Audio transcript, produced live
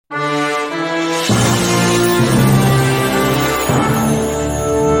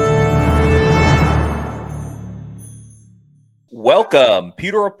Welcome,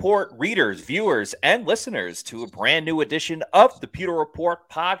 Pewter Report readers, viewers, and listeners to a brand new edition of the Pewter Report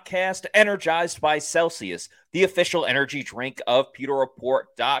podcast, energized by Celsius, the official energy drink of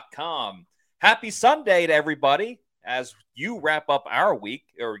PewterReport.com. Happy Sunday to everybody. As you wrap up our week,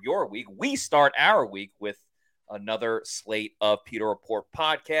 or your week, we start our week with another slate of Pewter Report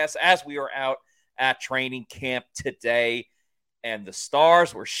podcasts as we are out at training camp today. And the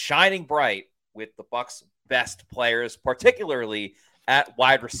stars were shining bright with the Bucs' best players, particularly at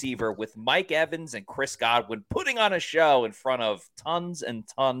wide receiver, with Mike Evans and Chris Godwin putting on a show in front of tons and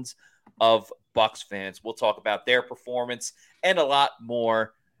tons of Bucs fans. We'll talk about their performance and a lot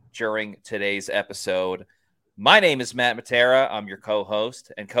more during today's episode. My name is Matt Matera. I'm your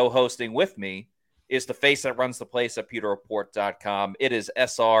co-host, and co-hosting with me is the face that runs the place at PewterReport.com. It is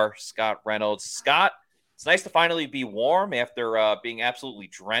SR Scott Reynolds. Scott, it's nice to finally be warm after being absolutely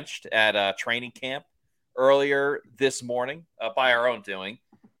drenched at training camp earlier this morning by our own doing.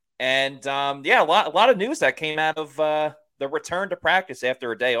 And a lot of news that came out of the return to practice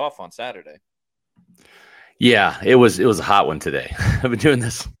after a day off on Saturday. Yeah, it was a hot one today. I've been doing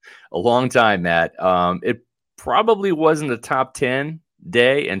this a long time, Matt. It probably wasn't a top 10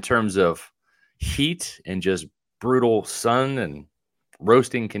 day in terms of heat and just brutal sun and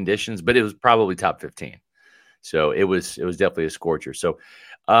roasting conditions, but it was probably top 15. So it was definitely a scorcher. So,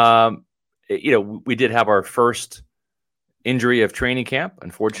 we did have our first injury of training camp,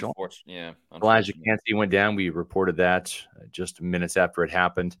 unfortunately. Elijah Cansey went down. We reported that just minutes after it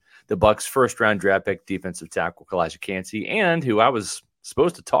happened. The Bucs' first-round draft pick defensive tackle, Elijah Cansey, and who I was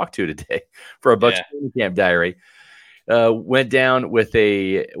supposed to talk to today for a Bucs training camp diary, went down with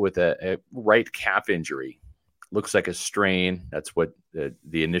a right calf injury. Looks like a strain. That's what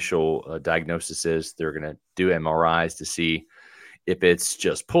the initial diagnosis is. They're going to do MRIs to see if it's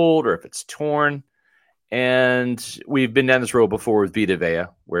just pulled or if it's torn. And we've been down this road before with Vita Vea,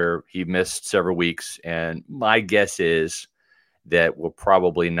 where he missed several weeks. And my guess is that we'll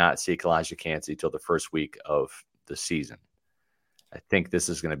probably not see Elijah Cansey till the first week of the season. I think this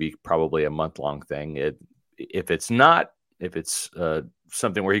is going to be probably a month-long thing. If it's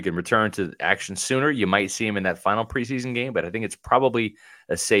something where he can return to action sooner, you might see him in that final preseason game, but I think it's probably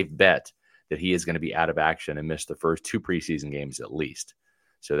a safe bet that he is going to be out of action and miss the first two preseason games at least.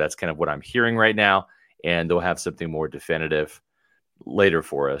 So that's kind of what I'm hearing right now, and they'll have something more definitive later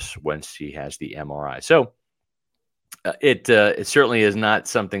for us once he has the MRI. So it certainly is not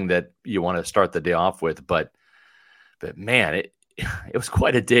something that you want to start the day off with, but man, it was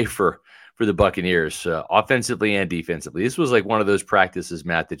quite a day for the Buccaneers, offensively and defensively. This was like one of those practices,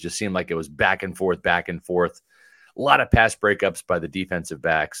 Matt, that just seemed like it was back and forth. A lot of pass breakups by the defensive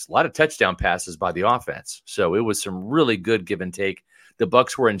backs, a lot of touchdown passes by the offense. So it was some really good give and take. The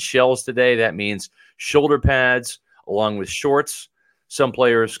Bucs were in shells today. That means shoulder pads along with shorts. Some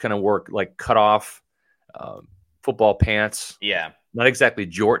players kind of work like cut off football pants. Yeah. Not exactly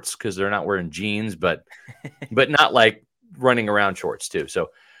jorts because they're not wearing jeans, but not like running around shorts too. So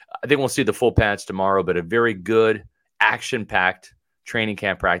I think we'll see the full pads tomorrow, but a very good action-packed training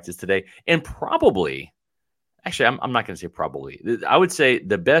camp practice today. And probably, actually, I'm not going to say probably. I would say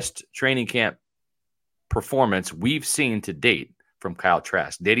the best training camp performance we've seen to date from Kyle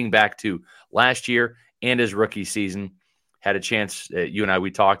Trask, dating back to last year and his rookie season. Had a chance, you and I,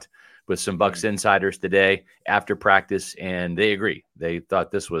 we talked with some Bucs insiders today after practice, and they agree. They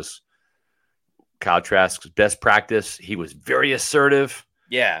thought this was Kyle Trask's best practice. He was very assertive.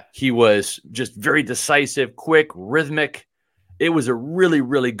 Yeah. He was just very decisive, quick, rhythmic. It was a really,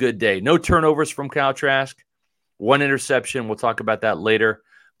 really good day. No turnovers from Kyle Trask. One interception. We'll talk about that later.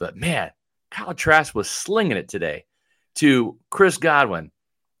 But, man, Kyle Trask was slinging it today to Chris Godwin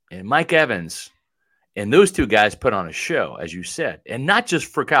and Mike Evans. And those two guys put on a show, as you said. And not just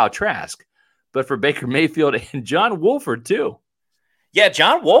for Kyle Trask, but for Baker Mayfield and John Wolford, too. Yeah,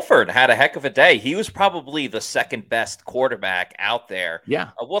 John Wolford had a heck of a day. He was probably the second best quarterback out there.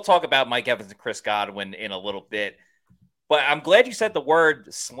 Yeah. We'll talk about Mike Evans and Chris Godwin in a little bit. But I'm glad you said the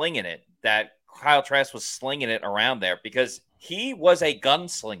word slinging it, that Kyle Trask was slinging it around there, because he was a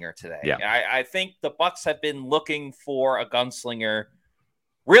gunslinger today. Yeah. I think the Bucs have been looking for a gunslinger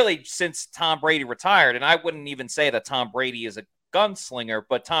really since Tom Brady retired. And I wouldn't even say that Tom Brady is a gunslinger,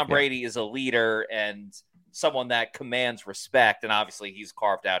 but Tom Brady is a leader and someone that commands respect, and obviously he's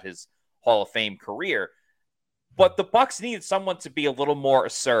carved out his Hall of Fame career. But the Bucs needed someone to be a little more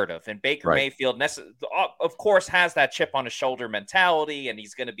assertive, and Baker Mayfield, of course, has that chip on his shoulder mentality, and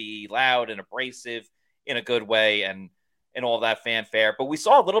he's going to be loud and abrasive in a good way, and all that fanfare. But we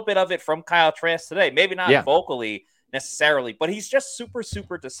saw a little bit of it from Kyle Trask today. Maybe not vocally necessarily, but he's just super,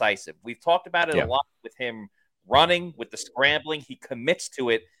 super decisive. We've talked about it a lot with him running, with the scrambling. He commits to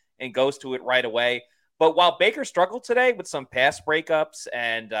it and goes to it right away. But while Baker struggled today with some pass breakups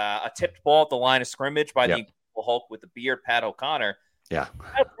and a tipped ball at the line of scrimmage by the Incredible Hulk with the beard, Pat O'Connor, Kyle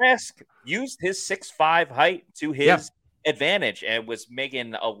Trask used his 6'5" height to his advantage and was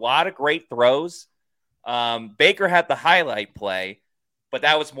making a lot of great throws. Baker had the highlight play, but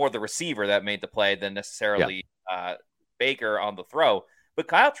that was more the receiver that made the play than necessarily Baker on the throw. But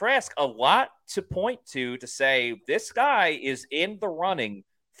Kyle Trask, a lot to point to say this guy is in the running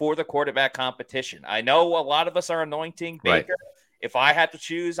for the quarterback competition. I know a lot of us are anointing Baker. If I had to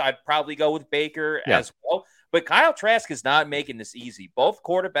choose, I'd probably go with Baker as well. But Kyle Trask is not making this easy. Both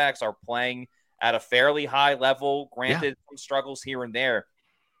quarterbacks are playing at a fairly high level. Granted, some struggles here and there.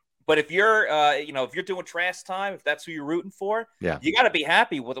 But if you're, if you're doing Trask time, if that's who you're rooting for, you got to be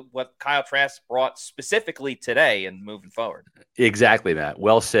happy with what Kyle Trask brought specifically today and moving forward. Exactly, Matt.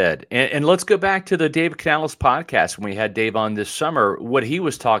 Well said. And let's go back to the Dave Canales podcast when we had Dave on this summer. What he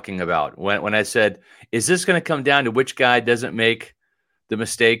was talking about when I said, "Is this going to come down to which guy doesn't make the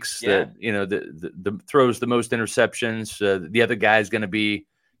mistakes that the throws the most interceptions? The other guy is going to be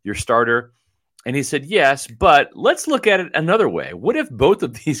your starter." And he said, yes, but let's look at it another way. What if both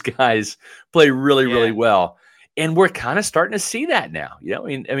of these guys play really, really well? And we're kind of starting to see that now.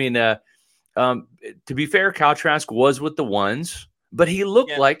 To be fair, Kyle Trask was with the ones, but he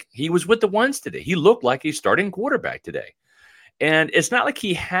looked like he was with the ones today. He looked like he's starting quarterback today. And it's not like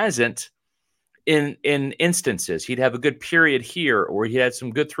he hasn't in instances. He'd have a good period here or he had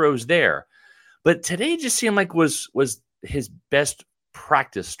some good throws there. But today just seemed like was his best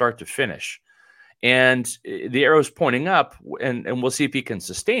practice start to finish. And the arrow's pointing up, and we'll see if he can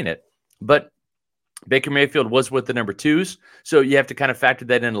sustain it. But Baker Mayfield was with the number twos, so you have to kind of factor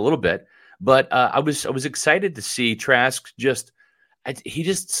that in a little bit. But I was excited to see Trask he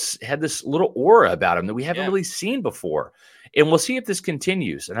just had this little aura about him that we haven't really seen before. And we'll see if this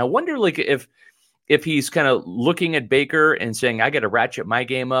continues. And I wonder, if he's kind of looking at Baker and saying, I got to ratchet my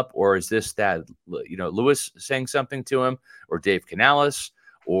game up, or is this that, Lewis saying something to him, or Dave Canales,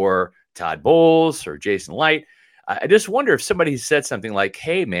 or Todd Bowles or Jason Light. I just wonder if somebody said something like,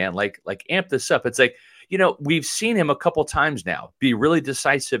 hey, man, like amp this up. It's like, we've seen him a couple times now be really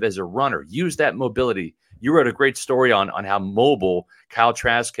decisive as a runner, use that mobility. You wrote a great story on how mobile Kyle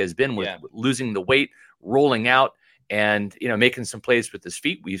Trask has been with losing the weight, rolling out, and, making some plays with his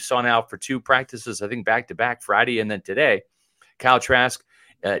feet. We saw now for 2 practices, I think back-to-back, Friday and then today, Kyle Trask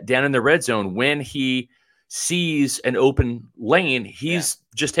down in the red zone when he sees an open lane, he's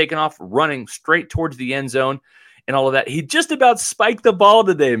just taken off running straight towards the end zone and all of that. He just about spiked the ball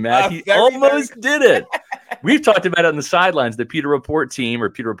today, Matt. He almost did it. We've talked about it on the sidelines, the Peter Report team or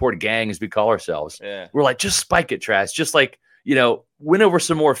Peter Report gang, as we call ourselves. We're like, just spike it, Trask. Just win over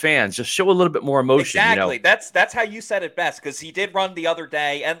some more fans. Just show a little bit more emotion. Exactly. That's how you said it best, because he did run the other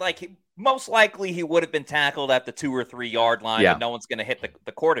day, and most likely he would have been tackled at the 2 or 3 yard line, and no one's going to hit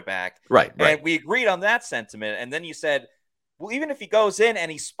the quarterback. Right. And we agreed on that sentiment. And then you said, well, even if he goes in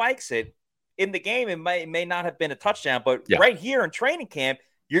and he spikes it in the game, it may not have been a touchdown, but right here in training camp,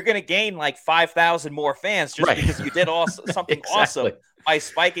 you're going to gain 5,000 more fans just because you did something awesome by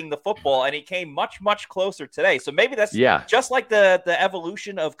spiking the football. And he came much, much closer today. So maybe that's just like the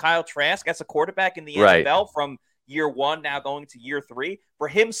evolution of Kyle Trask as a quarterback in the NFL from year 1 now going to year 3. For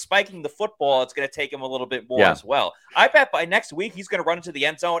him spiking the football, it's going to take him a little bit more as well. I bet by next week he's going to run into the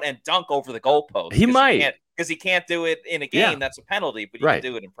end zone and dunk over the goalpost. He might. Because he can't do it in a game. That's a penalty, but he can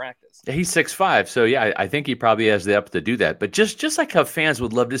do it in practice. He's 6'5", so I think he probably has the up to do that. But just like how fans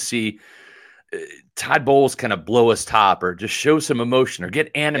would love to see Todd Bowles kind of blow his top or just show some emotion or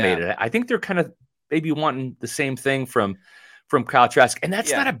get animated. I think they're kind of maybe wanting the same thing from Kyle Trask. And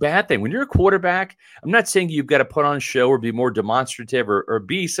that's not a bad thing. When you're a quarterback, I'm not saying you've got to put on a show or be more demonstrative or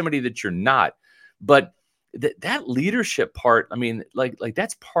be somebody that you're not. But that leadership part, I mean, like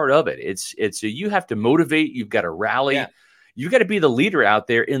that's part of it. It's you have to motivate. You've got to rally. Yeah. You've got to be the leader out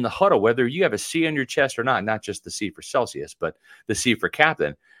there in the huddle, whether you have a C on your chest or not just the C for Celsius, but the C for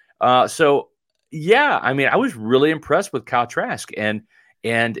captain. I mean, I was really impressed with Kyle Trask and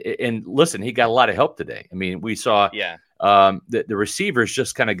listen, he got a lot of help today. I mean, we saw the receivers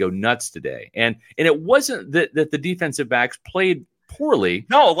just kind of go nuts today. And it wasn't that the defensive backs played poorly.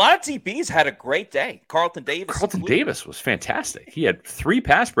 No, a lot of DBs had a great day. Carlton Davis was fantastic. He had 3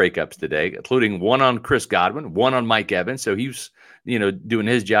 pass breakups today, including one on Chris Godwin, one on Mike Evans. So he was, doing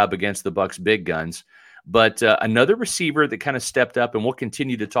his job against the Bucs big guns. But another receiver that kind of stepped up, and we'll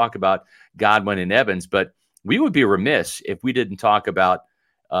continue to talk about Godwin and Evans, but we would be remiss if we didn't talk about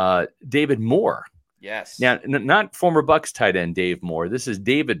David Moore Yes. Now, not former Bucs tight end Dave Moore. This is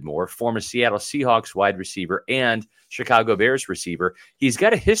David Moore, former Seattle Seahawks wide receiver and Chicago Bears receiver. He's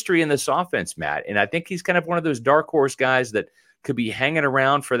got a history in this offense, Matt, and I think he's kind of one of those dark horse guys that could be hanging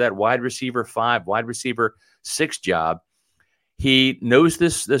around for that wide receiver 5, wide receiver 6 job. He knows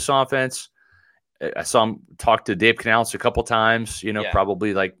this offense. I saw him talk to Dave Canales a couple times,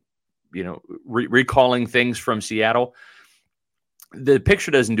 probably like, recalling things from Seattle. The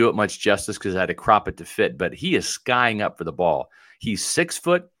picture doesn't do it much justice because I had to crop it to fit, but he is skying up for the ball. He's 6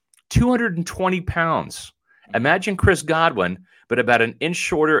 foot, 220 pounds. Imagine Chris Godwin, but about an inch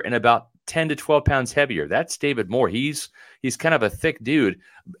shorter and about 10 to 12 pounds heavier. That's David Moore. He's kind of a thick dude,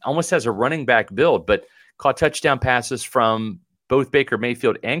 almost has a running back build, but caught touchdown passes from both Baker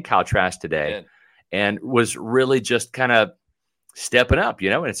Mayfield and Kyle Trask today, and was really just kind of stepping up,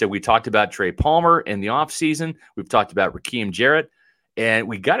 And so we talked about Trey Palmer in the offseason. We've talked about Raheem Jarrett. And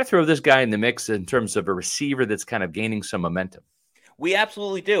we got to throw this guy in the mix in terms of a receiver that's kind of gaining some momentum. We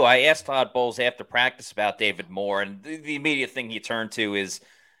absolutely do. I asked Todd Bowles after practice about David Moore, and the immediate thing he turned to is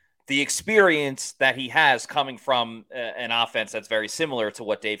the experience that he has coming from an offense that's very similar to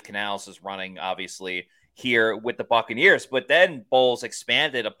what Dave Canales is running, obviously, here with the Buccaneers. But then Bowles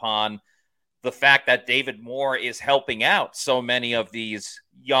expanded upon the fact that David Moore is helping out so many of these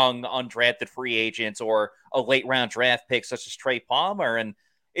young undrafted free agents or a late round draft pick such as Trey Palmer. And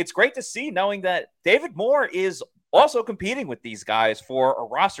it's great to see, knowing that David Moore is also competing with these guys for a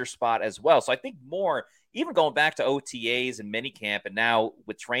roster spot as well. So I think Moore, even going back to OTAs and minicamp and now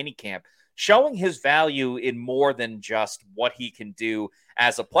with training camp, showing his value in more than just what he can do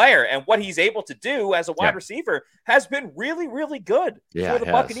as a player, and what he's able to do as a wide receiver has been really, really good for the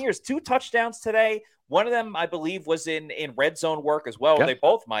Buccaneers. 2 touchdowns today. One of them, I believe, was in red zone work as well. They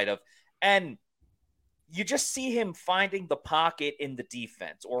both might have. And you just see him finding the pocket in the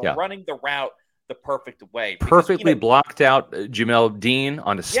defense or running the route the perfect way. Perfectly blocked out Jamel Dean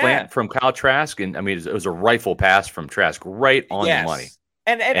on a slant from Kyle Trask. And I mean, it was a rifle pass from Trask right on the money.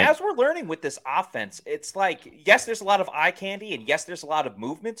 And as we're learning with this offense, it's like, yes, there's a lot of eye candy and yes, there's a lot of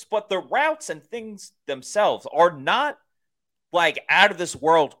movements, but the routes and things themselves are not like out of this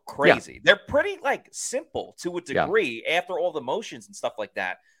world crazy. They're pretty like simple to a degree after all the motions and stuff like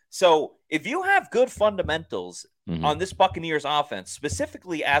that. So if you have good fundamentals on this Buccaneers offense,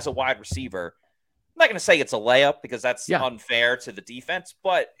 specifically as a wide receiver, I'm not going to say it's a layup because that's unfair to the defense,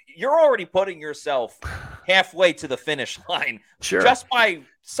 but you're already putting yourself halfway to the finish line just by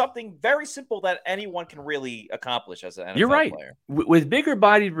something very simple that anyone can really accomplish as an NFL player. With bigger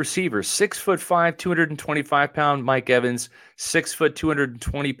bodied receivers, 6'5", 225-pound Mike Evans, 6 foot,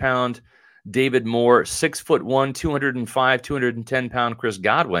 220-pound David Moore, 6'1", 205, 210-pound Chris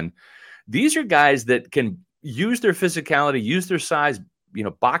Godwin. These are guys that can use their physicality, use their size,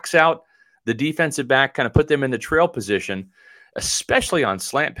 box out the defensive back, kind of put them in the trail position, especially on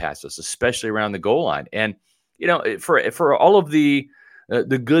slant passes, especially around the goal line. And, for all of the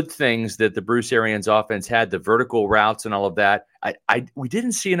good things that the Bruce Arians offense had, the vertical routes and all of that, we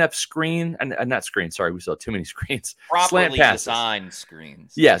didn't see enough we saw too many screens. Properly slant passes. Designed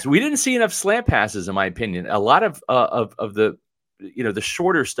screens. Yes, we didn't see enough slant passes, in my opinion. A lot of the, the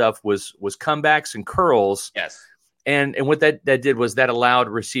shorter stuff was comebacks and curls. Yes. And what that did was that allowed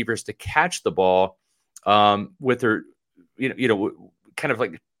receivers to catch the ball with their, kind of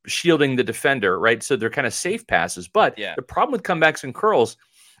like shielding the defender, right? So they're kind of safe passes. But the problem with comebacks and curls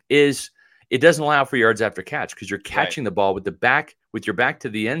is it doesn't allow for yards after catch because you're catching the ball with your back to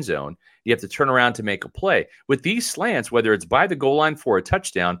the end zone. You have to turn around to make a play. With these slants, whether it's by the goal line for a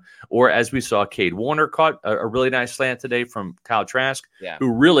touchdown or as we saw, Cade Warner caught a really nice slant today from Kyle Trask,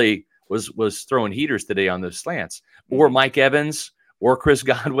 who really was throwing heaters today on those slants, or Mike Evans, or Chris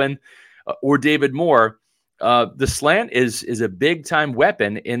Godwin, or David Moore. The slant is a big-time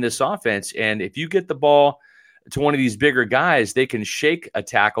weapon in this offense, and if you get the ball to one of these bigger guys, they can shake a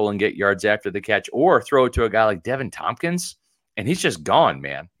tackle and get yards after the catch, or throw it to a guy like Devin Tompkins, and he's just gone,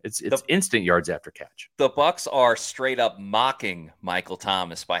 man. It's instant yards after catch. The Bucs are straight up mocking Michael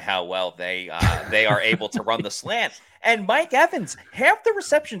Thomas by how well they are able to run the slant. And Mike Evans, half the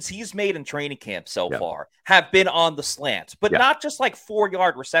receptions he's made in training camp so far have been on the slant, but not just like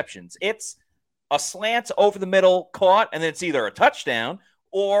 4-yard receptions. It's a slant over the middle caught, and then it's either a touchdown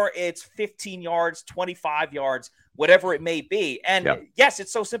or it's 15 yards, 25 yards, whatever it may be. And yes,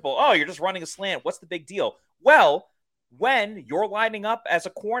 it's so simple. Oh, you're just running a slant. What's the big deal? Well, when you're lining up as a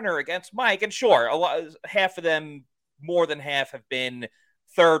corner against Mike, and sure, half of them, more than half, have been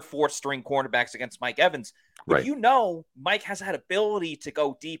third, fourth string cornerbacks against Mike Evans. But Mike has that ability to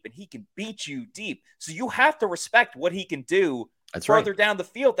go deep, and he can beat you deep. So you have to respect what he can do That's further right. down the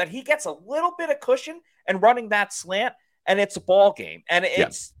field that he gets a little bit of cushion and running that slant, and it's a ball game. And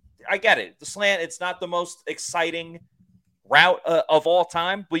I get it. The slant, it's not the most exciting route of all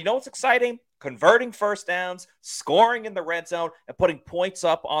time, but you know what's exciting? Converting first downs, scoring in the red zone, and putting points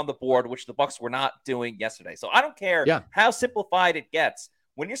up on the board, which the Bucs were not doing yesterday. So I don't care how simplified it gets.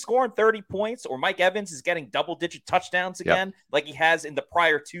 When you're scoring 30 points, or Mike Evans is getting double-digit touchdowns again, like he has in the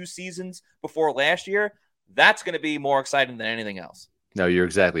prior 2 seasons before last year, that's going to be more exciting than anything else. No, you're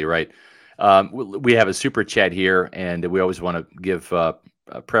exactly right. We have a super chat here, and we always want to give a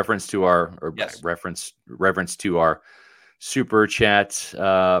preference to reference to our super chat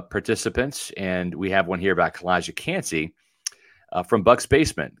participants, and we have one here about Kalijah Cansey from Bucs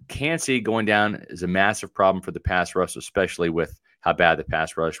Basement. Cansey going down is a massive problem for the pass rush, especially with how bad the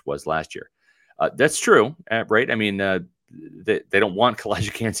pass rush was last year. That's true, right? I mean, they don't want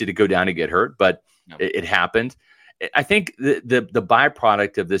Kalijah Cansey to go down and get hurt, but it happened. I think the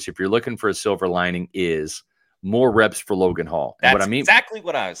byproduct of this, if you're looking for a silver lining, is more reps for Logan Hall. And that's exactly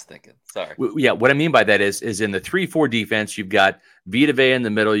what I was thinking. Sorry. Yeah, what I mean by that is in the 3-4 defense, you've got Vita Vea in the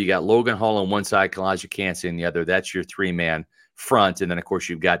middle, you got Logan Hall on one side, Kalijah Cansey in the other. That's your 3-man front. And then, of course,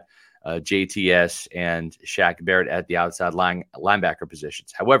 you've got JTS and Shaq Barrett at the outside linebacker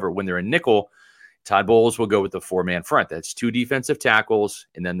positions. However, when they're in nickel, Todd Bowles will go with the 4-man front. That's 2 defensive tackles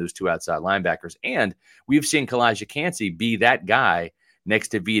and then those 2 outside linebackers. And we've seen Kalijah Cansey be that guy next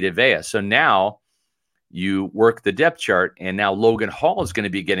to Vita Vea. So now you work the depth chart, and now Logan Hall is going to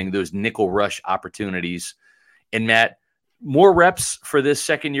be getting those nickel rush opportunities. And Matt, more reps for this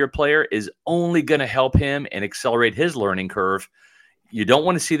second-year player is only going to help him and accelerate his learning curve. You don't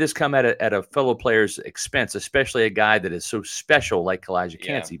want to see this come at a fellow player's expense, especially a guy that is so special like Kalijah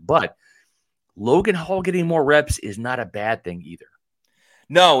Cansey. But Logan Hall getting more reps is not a bad thing either.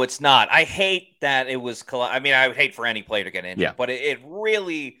 No, it's not. I hate that it was – I mean, I would hate for any player to get injured, but it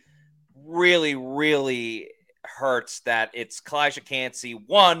really, really, really hurts that it's Kalijah Cansey,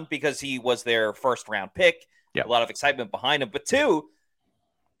 1, because he was their first-round pick, a lot of excitement behind him, but 2,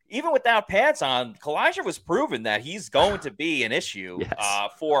 even without pads on, Kalijah was proven that he's going to be an issue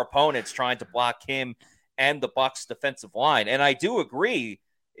for opponents trying to block him and the Bucs defensive line. And I do agree.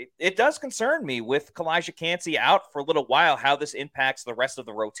 It does concern me with Kalijah Cansey out for a little while, how this impacts the rest of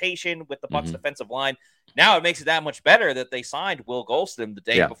the rotation with the Bucs defensive line. Now it makes it that much better that they signed Will Golston the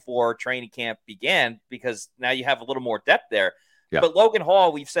day before training camp began, because now you have a little more depth there. But Logan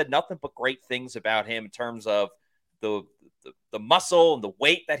Hall, we've said nothing but great things about him in terms of the muscle and the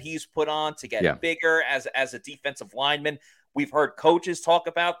weight that he's put on to get bigger as a defensive lineman. We've heard coaches talk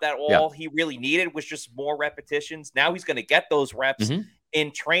about that all he really needed was just more repetitions. Now he's going to get those reps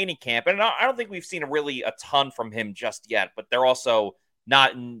in training camp. And I don't think we've seen really a ton from him just yet, but they're also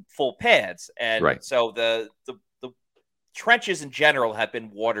not in full pads. And so the trenches in general have been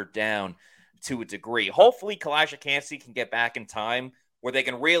watered down to a degree. Hopefully Kalijah Cansey can get back in time where they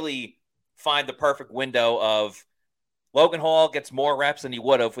can really find the perfect window of Logan Hall gets more reps than he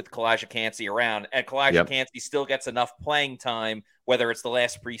would have with Kalijah Cansey around, and Kalijah Cansey still gets enough playing time, whether it's the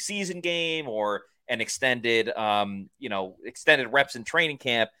last preseason game or an extended reps in training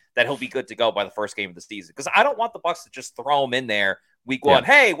camp, that he'll be good to go by the first game of the season. Because I don't want the Bucs to just throw him in there week 1.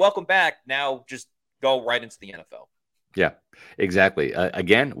 Hey, welcome back. Now just go right into the NFL. Yeah, exactly.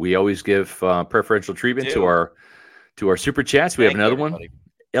 Again, we always give preferential treatment to our super chats. We have another one.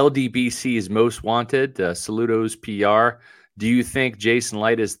 LDBC is most wanted. Saludos PR. Do you think Jason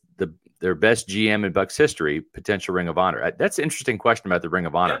Light is their best GM in Bucs history? Potential Ring of Honor. That's an interesting question about the Ring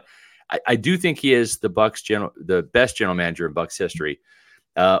of Honor. I do think he is the best general manager in Bucs history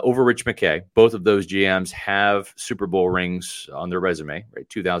over Rich McKay. Both of those GMs have Super Bowl rings on their resume. Right,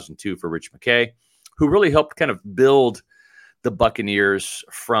 2002 for Rich McKay, who really helped kind of build the Buccaneers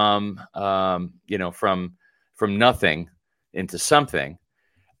from nothing into something.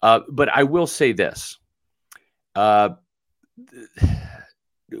 But I will say this. While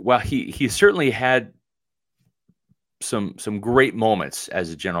he certainly had some great moments as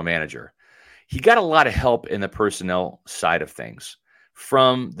a general manager, he got a lot of help in the personnel side of things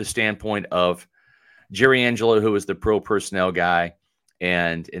from the standpoint of Jerry Angelo, who was the pro personnel guy,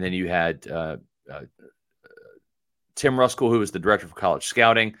 and then you had Tim Ruskell, who was the director of college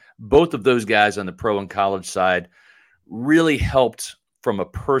scouting. Both of those guys on the pro and college side really helped from a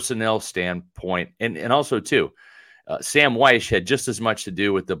personnel standpoint. And also, too, Sam Weish had just as much to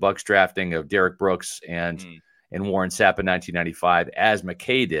do with the Bucs drafting of Derek Brooks and Warren Sapp in 1995 as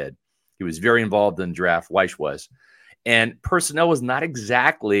McKay did. He was very involved in the draft, Weish was. And personnel was not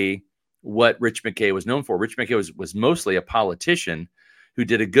exactly what Rich McKay was known for. Rich McKay was mostly a politician who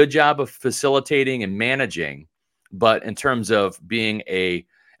did a good job of facilitating and managing, But in terms of being a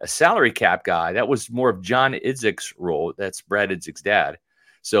salary cap guy, that was more of John Idzik's role. That's Brad Idzik's dad.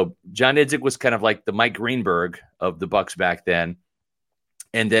 So John Idzik was kind of like the Mike Greenberg of the Bucs back then.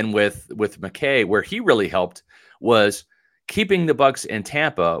 And then with McKay, where he really helped was keeping the Bucs in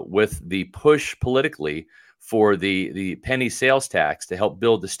Tampa with the push politically for the penny sales tax to help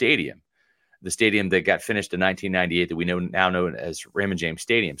build the stadium that got finished in 1998 that we now know as Raymond James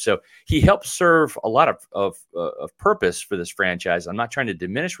Stadium. So he helped serve a lot of purpose for this franchise. I'm not trying to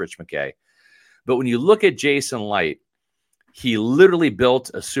diminish Rich McKay, but when you look at Jason Light, he literally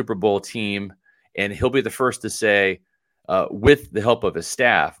built a Super Bowl team, and he'll be the first to say, with the help of his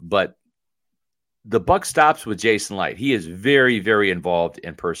staff, but the buck stops with Jason Light. He is very, very involved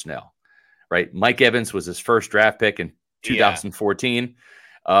in personnel, right? Mike Evans was his first draft pick in 2014.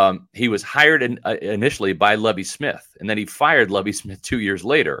 He was hired initially by Lovie Smith, and then he fired Lovie Smith 2 years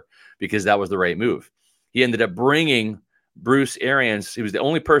later because that was the right move. He ended up bringing Bruce Arians. He was the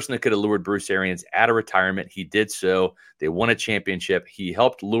only person that could have lured Bruce Arians out of retirement. He did so. They won a championship. He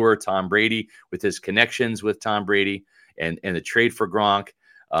helped lure Tom Brady with his connections with Tom Brady and the trade for Gronk.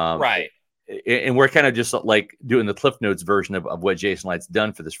 Right. And we're kind of just like doing the Cliff Notes version of what Jason Light's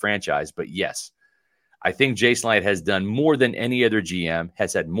done for this franchise. But yes, I think Jason Light has done more than any other GM,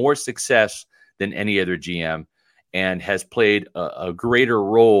 has had more success than any other GM, and has played a greater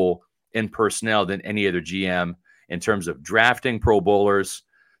role in personnel than any other GM in terms of drafting Pro Bowlers,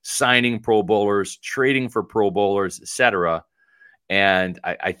 signing Pro Bowlers, trading for Pro Bowlers, etc. And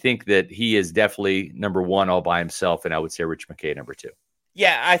I think that he is definitely number one all by himself, and I would say Rich McKay number two.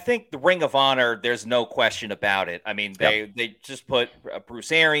 Yeah, I think the Ring of Honor, there's no question about it. I mean, they just put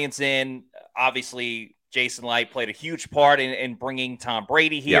Bruce Arians in. Obviously, Jason Light played a huge part in bringing Tom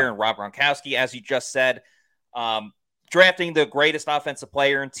Brady here and Rob Gronkowski, as you just said. Drafting the greatest offensive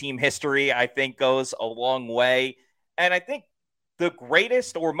player in team history, I think, goes a long way. And I think the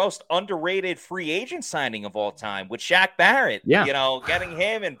greatest or most underrated free agent signing of all time with Shaq Barrett, getting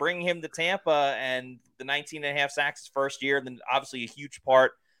him and bringing him to Tampa and the 19.5 sacks his first year, and then obviously a huge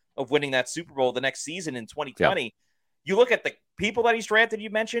part of winning that Super Bowl the next season in 2020. Yeah. You look at the people that he's drafted, you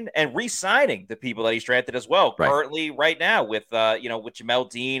mentioned, and re-signing the people that he's drafted as well. Right. Currently, right now, with with Jamel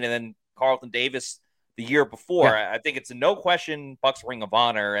Dean and then Carlton Davis the year before. I think it's a no question Bucs Ring of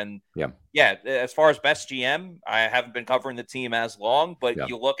Honor. And as far as best GM, I haven't been covering the team as long, but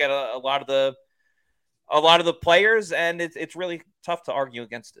you look at a lot of the players, and it's really tough to argue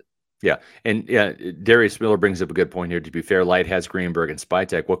against it. Yeah. And Darius Miller brings up a good point here. To be fair, Light has Greenberg and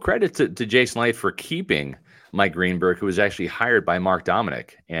Spytek. Well, credit to Jason Light for keeping Mike Greenberg, who was actually hired by Mark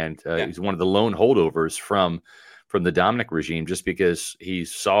Dominic. And he's one of the lone holdovers from the Dominic regime, just because he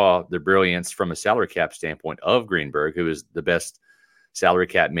saw the brilliance from a salary cap standpoint of Greenberg, who is the best salary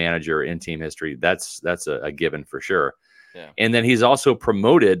cap manager in team history. That's a given for sure. Yeah. And then he's also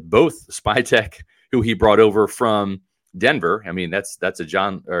promoted both Spytek, who he brought over from Denver. I mean, that's a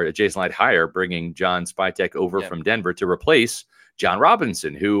Jason Light hire, bringing John Spytek over from Denver to replace John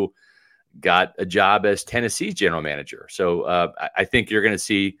Robinson, who got a job as Tennessee's general manager. So I think you're going to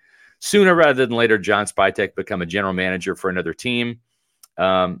see sooner rather than later John Spytek become a general manager for another team.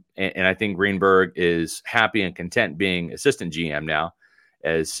 And I think Greenberg is happy and content being assistant GM now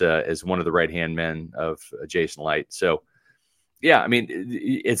as one of the right-hand men of Jason Light. So, yeah, I mean,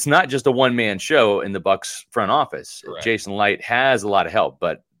 it's not just a one-man show in the Bucs front office. Correct. Jason Light has a lot of help,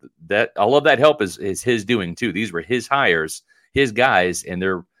 but all of that help is his doing too. These were his hires, his guys,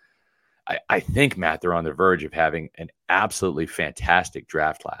 and I think, Matt, they're on the verge of having an absolutely fantastic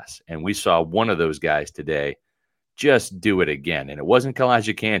draft class. And we saw one of those guys today just do it again. And it wasn't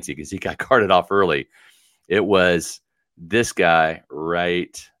Kalijah Kancey because he got carted off early. It was this guy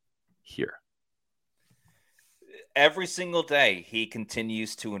right here. Every single day, he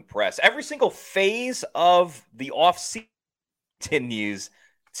continues to impress. Every single phase of the offseason continues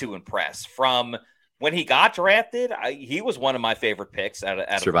to impress. From when he got drafted, he was one of my favorite picks out of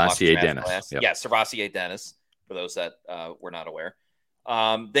Servassier Dennis. Yep. Yeah, Servassier Dennis, for those that were not aware.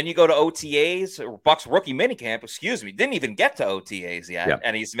 Then you go to OTAs, or Bucs rookie minicamp, didn't even get to OTAs yet,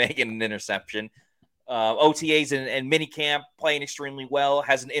 and he's making an interception. OTAs and minicamp, playing extremely well,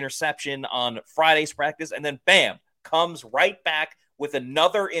 has an interception on Friday's practice, and then bam, comes right back with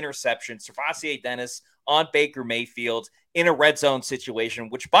another interception. Servassier Dennis on Baker Mayfield in a red zone situation,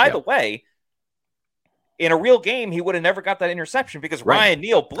 which, by the way, in a real game, he would have never got that interception because Ryan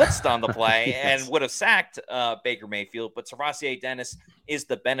Neal blitzed on the play and would have sacked Baker Mayfield. But Servassier Dennis is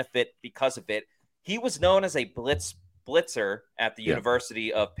the benefit because of it. He was known as a blitzer at the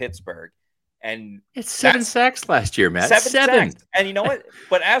University of Pittsburgh. And it's 7 sacks last year, Matt. 7 sacks. And you know what?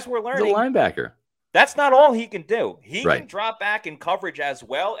 But as we're learning, the linebacker. That's not all he can do. He Right. can drop back in coverage as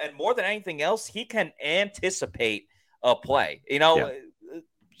well. And more than anything else, he can anticipate a play. Yeah.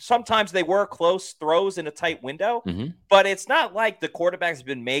 Sometimes they were close throws in a tight window, Mm-hmm. but it's not like the quarterback's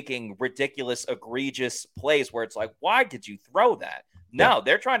been making ridiculous, egregious plays where it's like, why did you throw that? No, Yeah.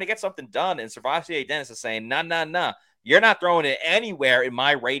 they're trying to get something done. And Servassier Dennis is saying, no. You're not throwing it anywhere in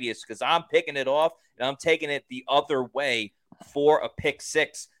my radius because I'm picking it off and I'm taking it the other way for a pick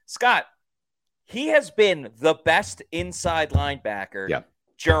six. Scott, he has been the best inside linebacker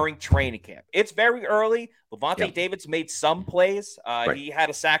during training camp. It's very early. Levante David's made some plays. He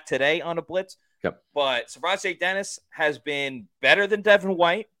had a sack today on a blitz. But Servassier Dennis has been better than Devin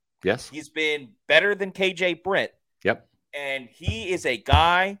White. Yes. He's been better than KJ Britt. And he is a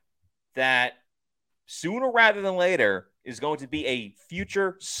guy that sooner rather than later is going to be a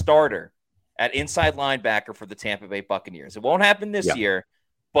future starter at inside linebacker for the Tampa Bay Buccaneers. It won't happen this year.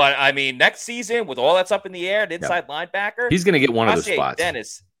 But, I mean, next season, with all that's up in the air, an inside linebacker, he's going to get one of those spots.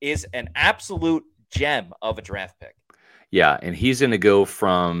 Dennis is an absolute gem of a draft pick. Yeah, and he's going to go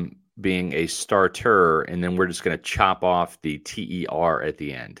from being a starter, and then we're just going to chop off the TER at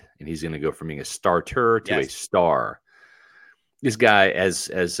the end. And he's going to go from being a starter to a star. This guy, as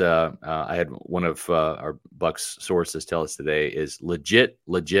I had one of our Bucs sources tell us today, is legit.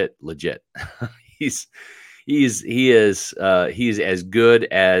 He is as good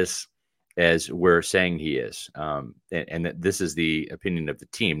as we're saying he is, and this is the opinion of the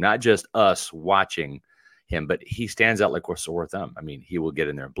team, not just us watching him, but he stands out like a sore thumb. I mean, he will get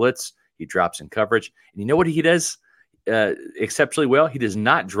in there and blitz. He drops in coverage, and you know what he does exceptionally well? He does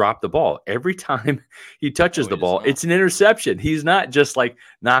not drop the ball. Every time he touches the ball, it's an interception. He's not just like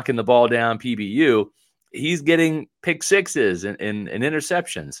knocking the ball down PBU. He's getting pick sixes and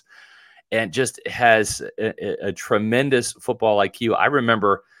interceptions. And just has a tremendous football IQ. I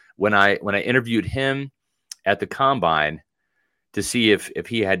remember when I interviewed him at the Combine to see if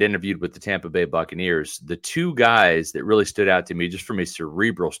he had interviewed with the Tampa Bay Buccaneers, the two guys that really stood out to me just from a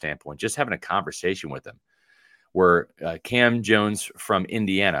cerebral standpoint, just having a conversation with them, were Cam Jones from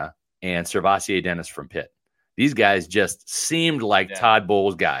Indiana and Servassier Dennis from Pitt. These guys just seemed like Todd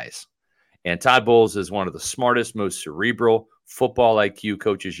Bowles guys. And Todd Bowles is one of the smartest, most cerebral football IQ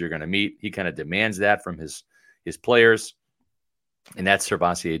coaches you're going to meet. He kind of demands that from his players. And that's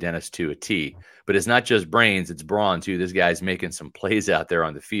Servassier Dennis to a T. But it's not just brains, it's brawn too. This guy's making some plays out there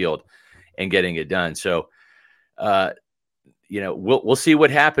on the field and getting it done. So, we'll see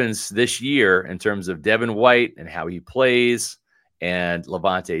what happens this year in terms of Devin White and how he plays, and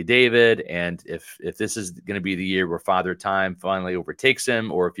Levante David. And if this is going to be the year where Father Time finally overtakes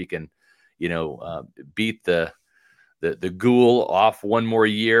him, or if he can, beat the ghoul off one more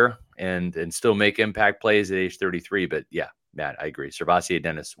year and still make impact plays at age 33. But yeah, Matt, I agree. Servassier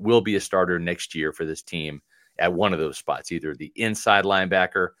Dennis will be a starter next year for this team at one of those spots, either the inside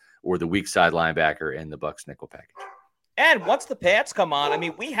linebacker or the weak side linebacker in the Bucs nickel package. And once the pads come on, I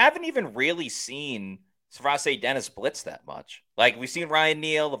mean, we haven't even really seen Servassier Dennis blitz that much. Like, we've seen Ryan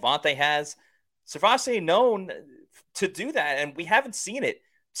Neal, Levante has. Servassier known to do that, and we haven't seen it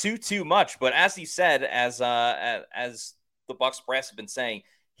too much. But as he said, as the Bucs brass have been saying,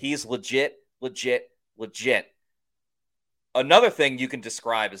 he's legit. Another thing you can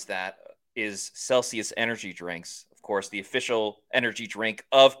describe is Celsius energy drinks. Of course, the official energy drink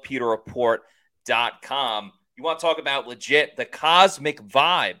of PewterReport.com. You want to talk about legit, the Cosmic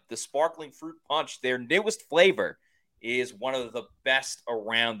Vibe, the sparkling fruit punch, their newest flavor is one of the best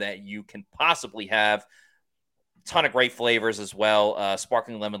around that you can possibly have. Ton of great flavors as well.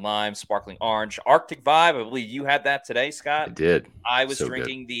 Sparkling lemon lime, sparkling orange, Arctic Vibe. I believe you had that today, Scott. I did. I was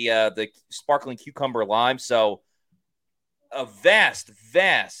drinking the sparkling cucumber lime. So a vast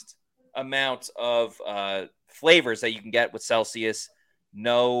amount of flavors that you can get with Celsius.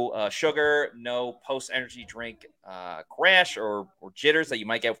 No sugar, no post-energy drink crash or jitters that you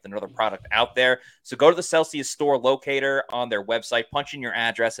might get with another product out there. So go to the Celsius store locator on their website, punch in your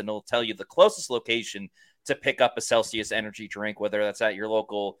address, and it'll tell you the closest location to pick up a Celsius energy drink, whether that's at your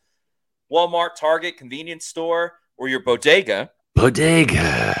local Walmart, Target, convenience store, or your bodega.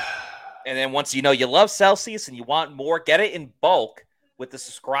 Bodega. And then once you know you love Celsius and you want more, get it in bulk with the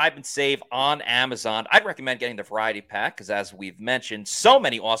subscribe and save on Amazon. I'd recommend getting the variety pack because, as we've mentioned, so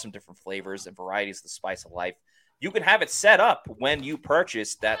many awesome different flavors and varieties, the spice of life. You can have it set up when you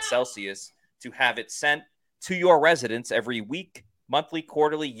purchase that Celsius to have it sent to your residence every week, monthly,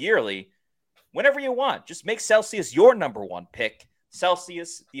 quarterly, yearly, whenever you want. Just make Celsius your number one pick.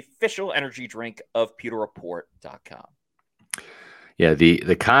 Celsius, the official energy drink of PewterReport.com. Yeah,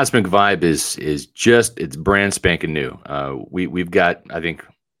 the Cosmic Vibe is just, it's brand spanking new. We've got, I think,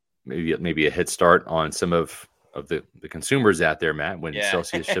 maybe a head start on some of the consumers out there, Matt, when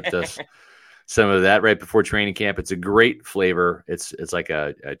Celsius shipped us some of that right before training camp. It's a great flavor. It's like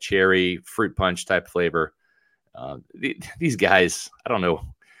a cherry fruit punch type flavor. These guys, I don't know what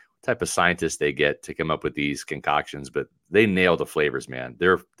type of scientists they get to come up with these concoctions, but they nail the flavors, man.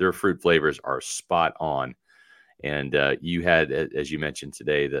 Their fruit flavors are spot on. And you had, as you mentioned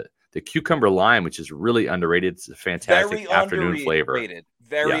today, the cucumber lime, which is really underrated. It's a fantastic afternoon flavor.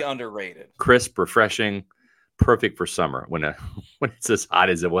 Very underrated. Crisp, refreshing, perfect for summer when it's as hot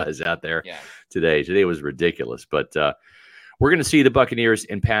as it was out there today. Today was ridiculous. But we're going to see the Buccaneers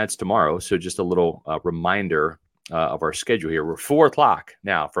in pads tomorrow. So just a little reminder of our schedule here. We're 4:00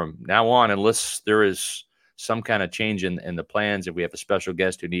 now. From now on, unless there is some kind of change in the plans, if we have a special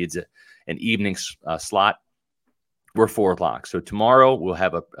guest who needs an evening slot, we're 4:00. So tomorrow we'll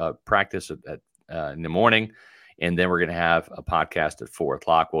have a practice in the morning, and then we're going to have a podcast at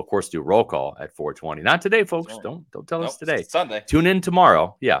 4:00. We'll of course do roll call at 4:20. Not today, folks. Don't tell us today. Sunday. Tune in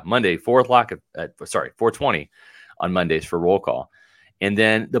tomorrow. Yeah, Monday 4:00 at 4:20 on Mondays for roll call. And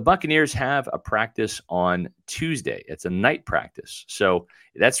then the Buccaneers have a practice on Tuesday. It's a night practice, so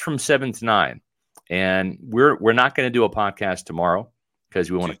that's from 7 to 9. And we're not going to do a podcast tomorrow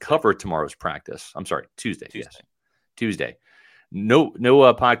because we want to cover tomorrow's practice. I'm sorry, Tuesday. Yes. Tuesday. No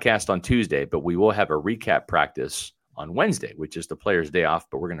podcast on Tuesday, but we will have a recap practice on Wednesday, which is the players' day off.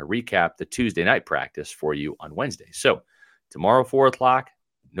 But we're going to recap the Tuesday night practice for you on Wednesday. So tomorrow, 4:00,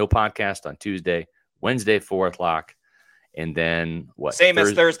 no podcast on Tuesday, Wednesday, 4:00. And then what? Same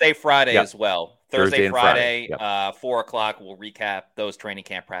as Thursday, Friday as well. Thursday and Friday, 4:00. We'll recap those training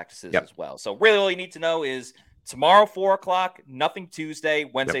camp practices as well. So really all you need to know is tomorrow, 4:00, nothing Tuesday,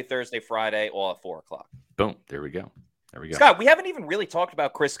 Wednesday, Thursday, Friday, all at 4:00. Boom. There we go. Scott, we haven't even really talked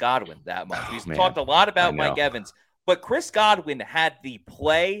about Chris Godwin that much. We've talked a lot about Mike Evans, but Chris Godwin had the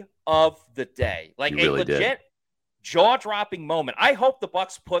play of the day. Like a legit jaw-dropping moment. I hope the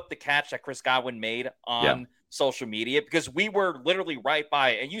Bucs put the catch that Chris Godwin made on social media because we were literally right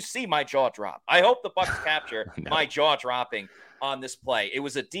by it, and you see my jaw drop. I hope the Bucs capture my jaw dropping on this play. It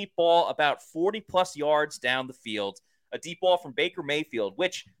was a deep ball about 40-plus yards down the field, a deep ball from Baker Mayfield,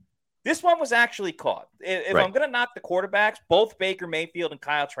 which – this one was actually caught. If I'm going to knock the quarterbacks, both Baker Mayfield and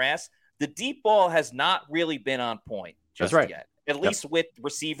Kyle Trask, the deep ball has not really been on point just yet, at least with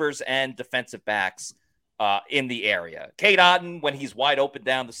receivers and defensive backs in the area. Kate Otten, when he's wide open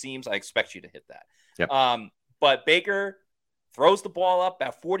down the seams, I expect you to hit that. But Baker throws the ball up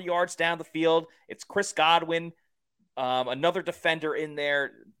about 40 yards down the field. It's Chris Godwin, another defender in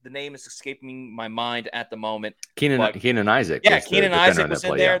there. The name is escaping my mind at the moment. Keenan Isaac. Yeah, Keenan Isaac was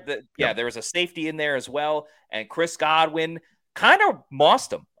in there. There was a safety in there as well. And Chris Godwin kind of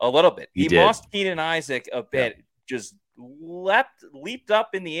mossed him a little bit. He mossed Keenan Isaac a bit. Just leaped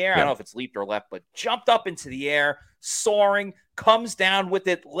up in the air. I don't know if it's leaped or leapt, but jumped up into the air, soaring, comes down with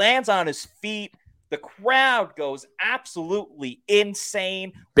it, lands on his feet. The crowd goes absolutely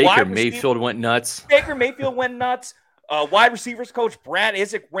insane. Baker Mayfield went nuts. Wide receivers coach Brad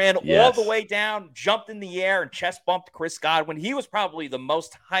Isaac ran all the way down, jumped in the air, and chest bumped Chris Godwin. He was probably the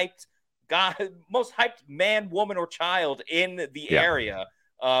most hyped man, woman, or child in the area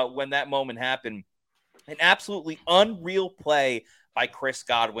when that moment happened. An absolutely unreal play by Chris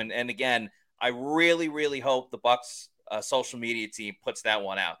Godwin. And again, I really, really hope the Bucs social media team puts that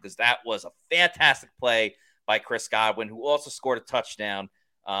one out because that was a fantastic play by Chris Godwin, who also scored a touchdown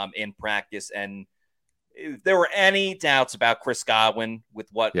in practice. And if there were any doubts about Chris Godwin with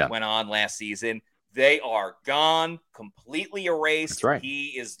what went on last season, they are gone, completely erased. That's right.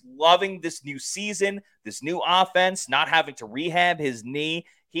 He is loving this new season, this new offense, not having to rehab his knee.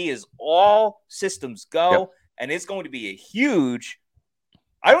 He is all systems go, and it's going to be a huge,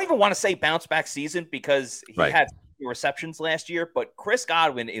 I don't even want to say bounce back season because he had receptions last year, but Chris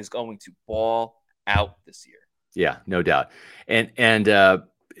Godwin is going to ball out this year. Yeah, no doubt. And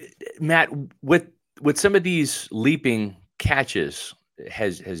Matt, what some of these leaping catches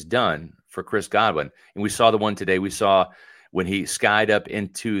has done for Chris Godwin, and we saw the one today. We saw when he skied up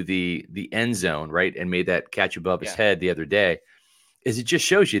into the end zone, right, and made that catch above his head the other day. Is it just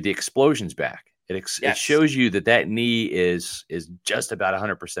shows you the explosion's back. It shows you that knee is just about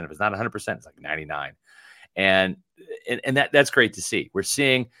 100%. If it's not 100%, it's like 99. And that's great to see. We're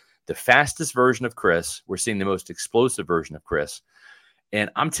seeing the fastest version of Chris. We're seeing the most explosive version of Chris.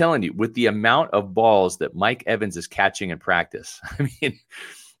 And I'm telling you, with the amount of balls that Mike Evans is catching in practice, I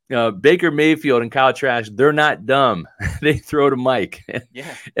mean, Baker Mayfield and Kyle Trask, they're not dumb. They throw to Mike.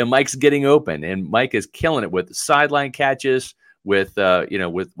 And Mike's getting open. And Mike is killing it with sideline catches, with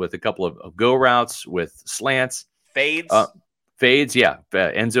a couple of go routes, with slants. Fades. Fades, yeah,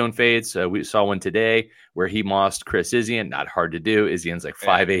 end zone fades. We saw one today where he mossed Chris Izien. Not hard to do. Izien's like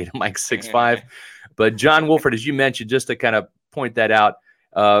 5'8", Mike 6'5". But John Wolford, as you mentioned, just to kind of point that out,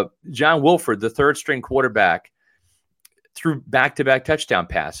 John Wolford, the third string quarterback, threw back-to-back touchdown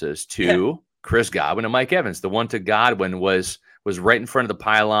passes to Chris Godwin and Mike Evans. The one to Godwin was right in front of the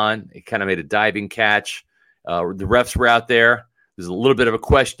pylon. It kind of made a diving catch. The refs were out there. There's a little bit of a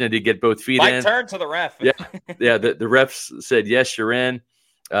question. Did he get both feet in? Turn to the ref. Yeah. The refs said, yes, you're in.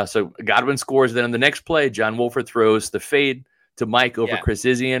 So Godwin scores. Then on the next play, John Wolford throws the fade to Mike over Chris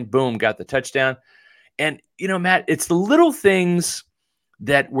Izien. Boom, got the touchdown. And, Matt, it's the little things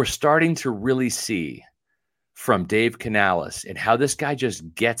that we're starting to really see from Dave Canales and how this guy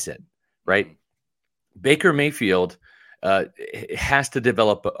just gets it, right? Baker Mayfield has to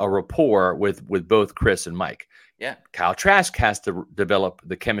develop a rapport with both Chris and Mike. Yeah. Kyle Trask has to develop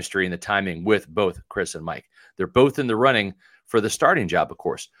the chemistry and the timing with both Chris and Mike. They're both in the running for the starting job, of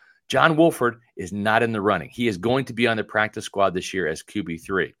course. John Wolford is not in the running. He is going to be on the practice squad this year as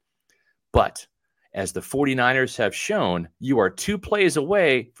QB3. But as the 49ers have shown, you are 2 plays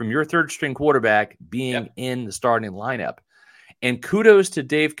away from your third string quarterback being in the starting lineup. And kudos to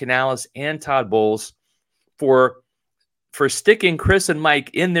Dave Canales and Todd Bowles for sticking Chris and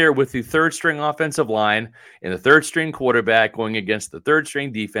Mike in there with the third string offensive line and the third string quarterback going against the third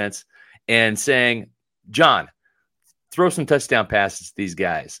string defense and saying, John, throw some touchdown passes to these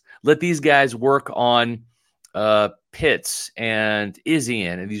guys. Let these guys work on Pitts and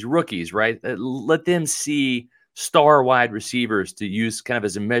Izien and these rookies, right? Let them see star wide receivers to use kind of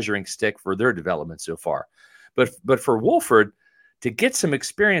as a measuring stick for their development so far. But for Wolford, to get some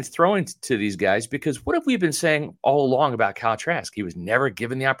experience throwing to these guys, because what have we been saying all along about Kyle Trask? He was never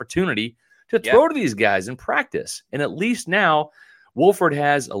given the opportunity to throw to these guys in practice. And at least now Wolford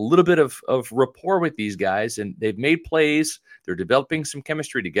has a little bit of rapport with these guys, and they've made plays. They're developing some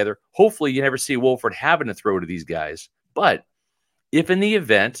chemistry together. Hopefully you never see Wolford having to throw to these guys. But if in the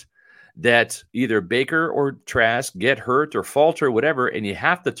event that either Baker or Trask get hurt or falter or whatever, and you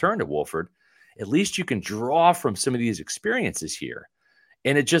have to turn to Wolford, at least you can draw from some of these experiences here.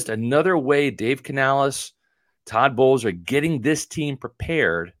 And it's just another way Dave Canales, Todd Bowles are getting this team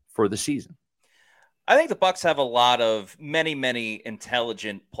prepared for the season. I think the Bucs have a lot of many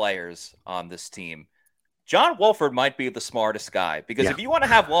intelligent players on this team. John Wolford might be the smartest guy because if you want to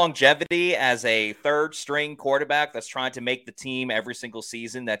have longevity as a third string quarterback that's trying to make the team every single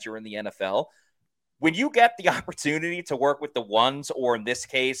season that you're in the NFL, when you get the opportunity to work with the ones, or in this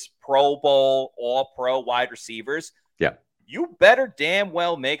case, Pro Bowl, All-Pro wide receivers, you better damn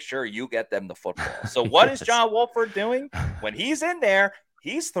well make sure you get them the football. So what is John Wolford doing? When he's in there,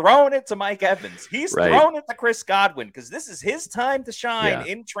 he's throwing it to Mike Evans. He's throwing it to Chris Godwin because this is his time to shine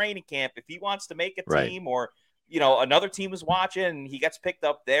in training camp. If he wants to make a team or, another team is watching and he gets picked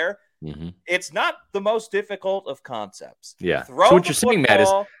up there, it's not the most difficult of concepts. Yeah. Throw so what you're saying, Matt, is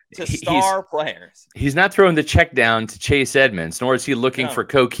to star players. He's not throwing the check down to Chase Edmonds, nor is he looking for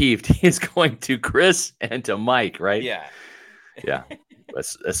Kokeeft. He is going to Chris and to Mike, right? Yeah. Yeah.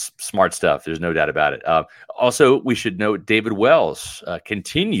 That's smart stuff. There's no doubt about it. Also, we should note David Wells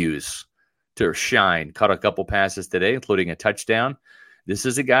continues to shine. Caught a couple passes today, including a touchdown. This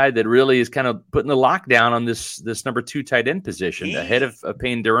is a guy that really is kind of putting the lockdown on this number 2 tight end position ahead of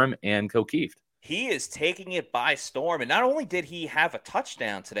Payne Durham and Kokeeft. He is taking it by storm. And not only did he have a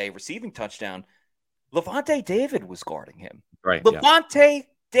touchdown today, receiving touchdown, Levante David was guarding him. Right. Levante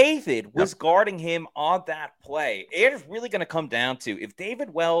David was guarding him on that play. It is really going to come down to if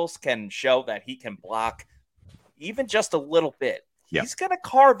David Wells can show that he can block even just a little bit, he's going to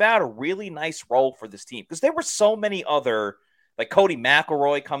carve out a really nice role for this team. Because there were so many other, like Cody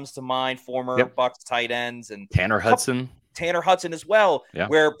McElroy comes to mind, former Bucs tight ends, and Tanner Hudson as well,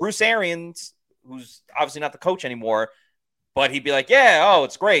 where Bruce Arians, who's obviously not the coach anymore, but he'd be like,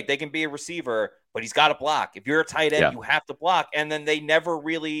 it's great. They can be a receiver, but he's got to block. If you're a tight end, you have to block. And then they never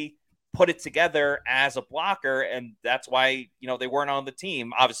really put it together as a blocker. And that's why, they weren't on the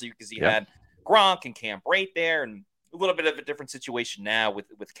team, obviously, because he had Gronk and Cam Brate there, and a little bit of a different situation now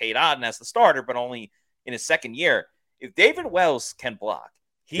with Cade Otton as the starter, but only in his second year. If David Wells can block,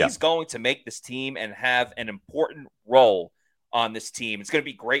 he's going to make this team and have an important role on this team. It's going to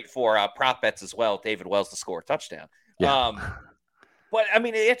be great for prop bets as well, David Wells to score a touchdown. But, I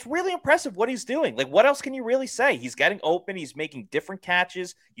mean, it's really impressive what he's doing. Like, what else can you really say? He's getting open. He's making different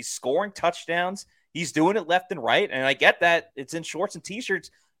catches. He's scoring touchdowns. He's doing it left and right. And I get that it's in shorts and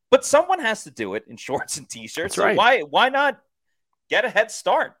T-shirts, but someone has to do it in shorts and T-shirts. That's right. So why not get a head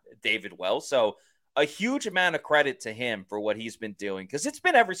start, David Wells? So a huge amount of credit to him for what he's been doing, because it's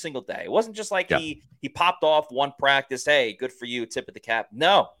been every single day. It wasn't just like he popped off one practice. Hey, good for you. Tip of the cap.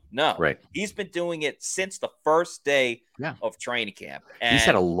 No. Right. He's been doing it since the first day of training camp. And he's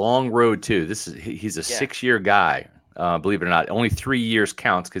had a long road too. He's a 6-year guy. Believe it or not, only 3 years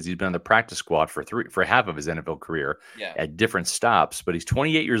counts because he's been on the practice squad for half of his NFL career at different stops. But he's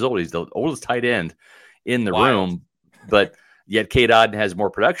 28 years old. He's the oldest tight end in the room, but yet Cade Otton has more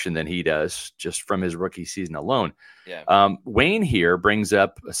production than he does just from his rookie season alone. Wayne here brings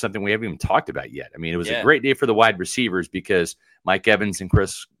up something we haven't even talked about yet. I mean, it was a great day for the wide receivers because Mike Evans and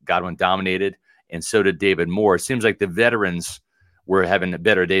Chris Godwin dominated, and so did David Moore. It seems like the veterans were having a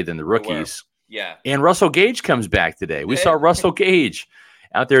better day than the rookies. And Russell Gage comes back today. We saw Russell Gage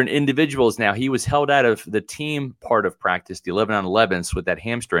out there in individuals. Now, he was held out of the team part of practice, the 11-on-11s with that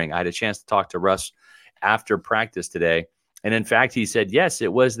hamstring. I had a chance to talk to Russ after practice today. And in fact, he said, yes,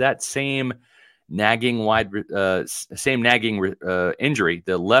 it was that same nagging injury,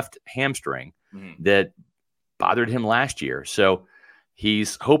 the left hamstring, that bothered him last year. So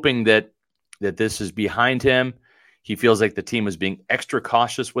he's hoping that this is behind him. He feels like the team was being extra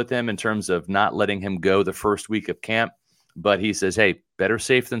cautious with him in terms of not letting him go the first week of camp. But he says, hey, better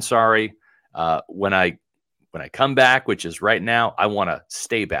safe than sorry. When I come back, which is right now, I want to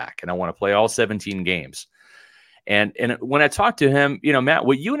stay back and I want to play all 17 games. And when I talked to him, Matt,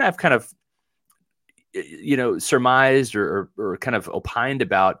 what you and I have kind of, surmised or kind of opined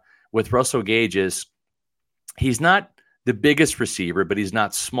about with Russell Gage is he's not the biggest receiver, but he's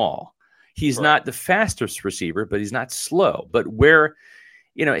not small. He's not the fastest receiver, but he's not slow. But where,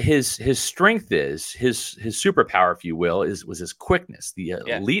 his strength is, his superpower, if you will, was his quickness, the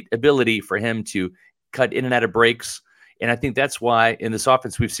elite ability for him to cut in and out of breaks. And I think that's why in this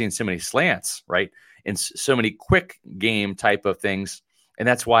offense we've seen so many slants, right? And so many quick game type of things. And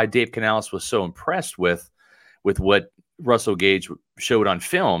that's why Dave Canales was so impressed with what Russell Gage showed on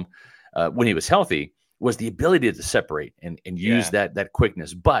film when he was healthy, was the ability to separate and use that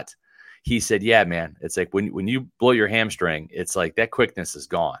quickness. But he said, yeah, man, it's like when you blow your hamstring, it's like that quickness is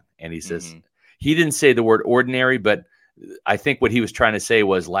gone. And he says, he didn't say the word ordinary, but I think what he was trying to say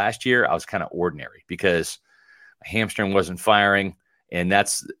was last year I was kind of ordinary because my hamstring wasn't firing. And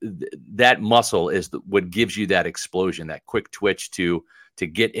that muscle is what gives you that explosion, that quick twitch to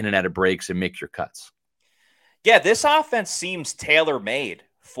get in and out of breaks and make your cuts. Yeah, this offense seems tailor-made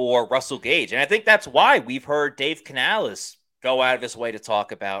for Russell Gage. And I think that's why we've heard Dave Canales go out of his way to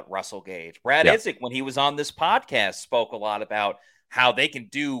talk about Russell Gage. Brad Isaac, when he was on this podcast, spoke a lot about how they can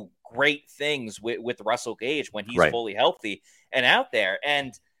do great things with Russell Gage when he's fully healthy and out there.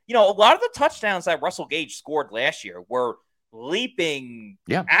 And, a lot of the touchdowns that Russell Gage scored last year were leaping,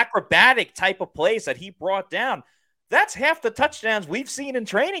 acrobatic type of plays that he brought down. That's half the touchdowns we've seen in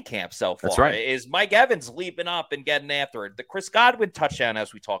training camp so far. That's right. Is Mike Evans leaping up and getting after it. The Chris Godwin touchdown,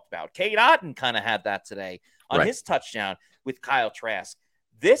 as we talked about. Cade Otton kind of had that today on his touchdown with Kyle Trask.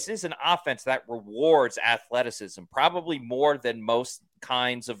 This is an offense that rewards athleticism, probably more than most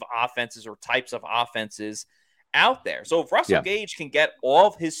kinds of offenses or types of offenses out there. So if Russell Gage can get all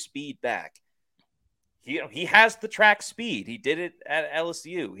of his speed back, he has the track speed. He did it at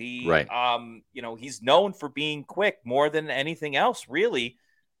LSU. He's known for being quick more than anything else, really.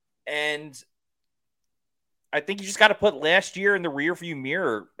 And I think you just got to put last year in the rearview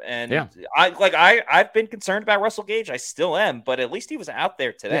mirror. And I've been concerned about Russell Gage. I still am, but at least he was out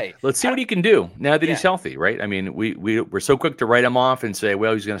there today. Yeah. Let's see what he can do now that he's healthy, right? I mean, we're so quick to write him off and say,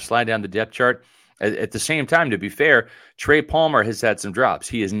 well, he's going to slide down the depth chart. At the same time, to be fair, Trey Palmer has had some drops.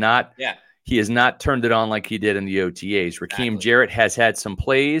 He is not. He has not turned it on like he did in the OTAs. Raheem Jarrett has had some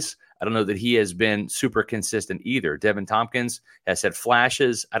plays. I don't know that he has been super consistent either. Devin Tompkins has had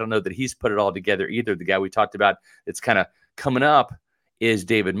flashes. I don't know that he's put it all together either. The guy we talked about that's kind of coming up is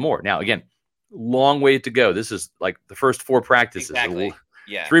David Moore. Now, again, long way to go. This is like the first 4 practices. Exactly.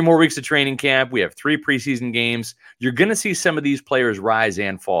 3 more weeks of training camp. We have 3 preseason games. You're going to see some of these players rise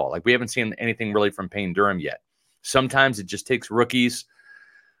and fall. Like we haven't seen anything really from Payne Durham yet. Sometimes it just takes rookies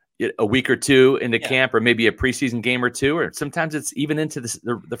a week or 2 into camp, or maybe a preseason game or 2, or sometimes it's even into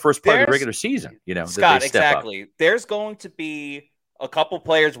the first part of the regular season. Scott, exactly. There's going to be a couple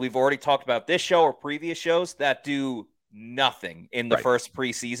players we've already talked about this show or previous shows that do nothing in the first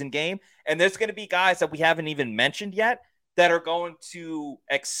preseason game, and there's going to be guys that we haven't even mentioned yet that are going to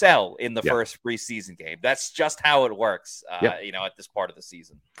excel in the first preseason game. That's just how it works, at this part of the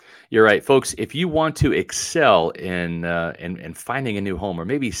season. You're right, folks. If you want to excel in finding a new home, or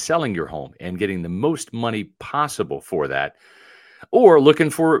maybe selling your home and getting the most money possible for that, or looking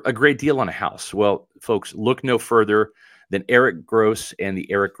for a great deal on a house, well, folks, look no further then Eric Gross and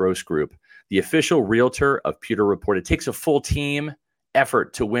the Eric Gross Group, the official realtor of Pewter Report. It takes a full team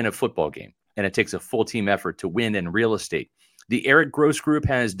effort to win a football game, and it takes a full team effort to win in real estate. The Eric Gross Group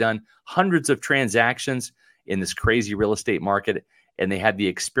has done hundreds of transactions in this crazy real estate market, and they have the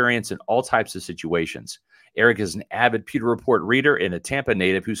experience in all types of situations. Eric is an avid Pewter Report reader and a Tampa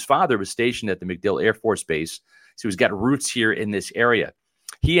native whose father was stationed at the MacDill Air Force Base, so he's got roots here in this area.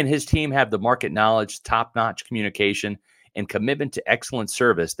 He and his team have the market knowledge, top-notch communication, and commitment to excellent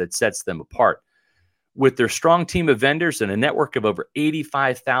service that sets them apart. With their strong team of vendors and a network of over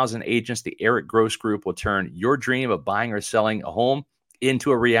 85,000 agents, the Eric Gross Group will turn your dream of buying or selling a home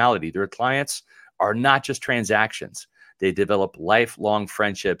into a reality. Their clients are not just transactions. They develop lifelong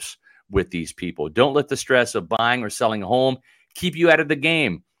friendships with these people. Don't let the stress of buying or selling a home keep you out of the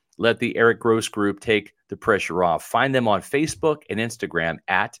game. Let the Eric Gross Group take the pressure off. Find them on Facebook and Instagram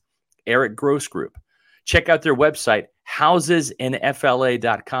at Eric Gross Group. Check out their website,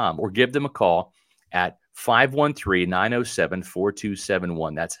 housesinfla.com, or give them a call at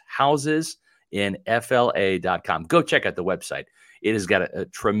 513-907-4271. That's housesinfla.com. Go check out the website. It has got a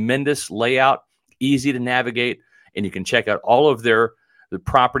tremendous layout, easy to navigate, and you can check out all of the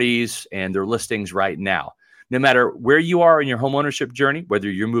properties and their listings right now. No matter where you are in your homeownership journey, whether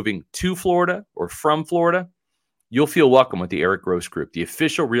you're moving to Florida or from Florida, you'll feel welcome with the Eric Gross Group, the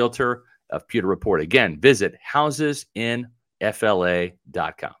official realtor of Pewter Report. Again, visit housesinfla.com.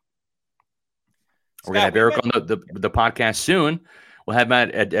 We're going to have Eric on the podcast soon. We'll have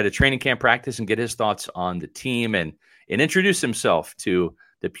him at a training camp practice and get his thoughts on the team and introduce himself to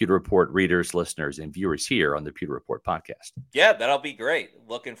the Pewter Report readers, listeners, and viewers here on the Pewter Report podcast. Yeah, that'll be great.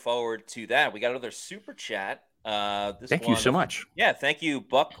 Looking forward to that. We got another super chat. Thank you so much. Yeah, thank you,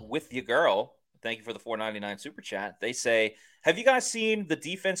 Buck with your girl. Thank you for the $4.99 super chat. They say, have you guys seen the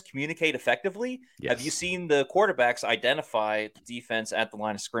defense communicate effectively? Yes. Have you seen the quarterbacks identify the defense at the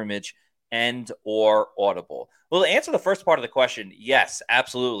line of scrimmage and or audible? Well, to answer the first part of the question, yes,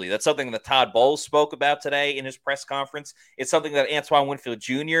 absolutely. That's something that Todd Bowles spoke about today in his press conference. It's something that Antoine Winfield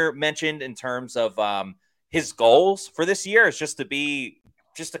Jr. mentioned in terms of his goals for this year is just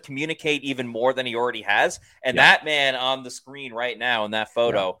to communicate even more than he already has. And that man on the screen right now in that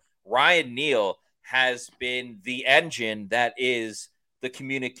photo, Ryan Neal, has been the engine that is the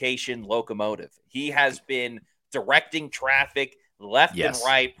communication locomotive. He has been directing traffic left and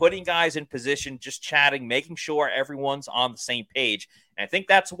right, putting guys in position, just chatting, making sure everyone's on the same page. And I think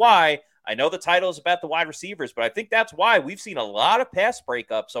that's why, I know the title is about the wide receivers, but I think that's why we've seen a lot of pass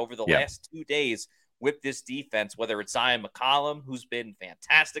breakups over the last 2 days with this defense, whether it's Zion McCollum, who's been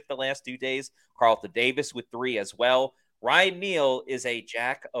fantastic the last 2 days, Carlton Davis with 3 as well. Ryan Neal is a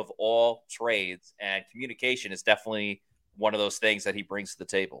jack of all trades, and communication is definitely one of those things that he brings to the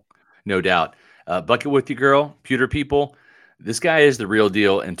table. No doubt. Bucket with you, girl, Pewter people. This guy is the real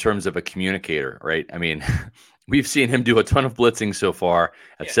deal in terms of a communicator, right? I mean, we've seen him do a ton of blitzing so far.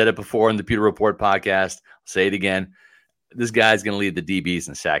 I've said it before on the Pewter Report podcast. I'll say it again. This guy's going to lead the DBs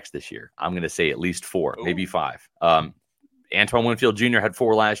in sacks this year. I'm going to say at least 4, maybe 5. Antoine Winfield Jr. had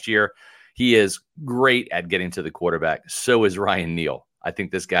 4 last year. He is great at getting to the quarterback. So is Ryan Neal. I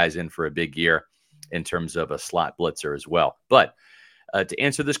think this guy's in for a big year in terms of a slot blitzer as well. But to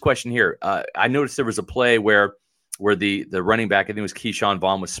answer this question here, I noticed there was a play where the running back, I think it was Keyshawn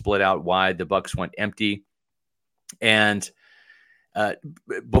Vaughn, was split out wide. The Bucs went empty. And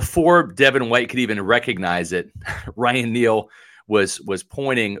before Devin White could even recognize it, Ryan Neal was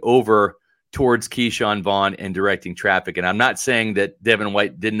pointing over towards Keyshawn Vaughn and directing traffic. And I'm not saying that Devin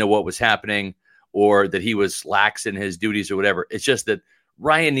White didn't know what was happening or that he was lax in his duties or whatever. It's just that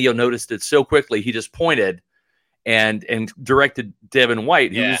Ryan Neal noticed it so quickly, he just pointed and directed Devin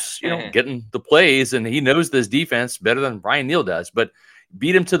White, who's getting the plays, and he knows this defense better than Ryan Neal does, but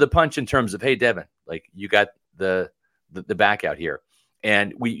beat him to the punch in terms of, hey, Devin, like, you got the back out here.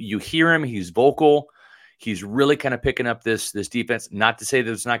 And you hear him, he's vocal. He's really kind of picking up this defense. Not to say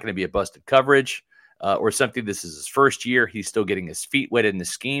there's not going to be a busted coverage or something. This is his first year. He's still getting his feet wet in the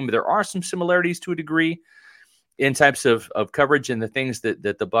scheme. But there are some similarities to a degree in types of coverage and the things that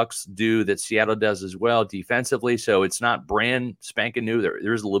the Bucs do that Seattle does as well defensively. So it's not brand spanking new.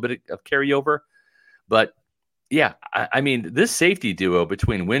 There's a little bit of carryover. But, yeah, I mean, this safety duo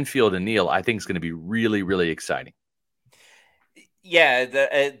between Winfield and Neal, I think is going to be really, really exciting.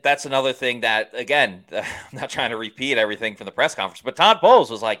 Yeah, that's another thing that, again, I'm not trying to repeat everything from the press conference, but Todd Bowles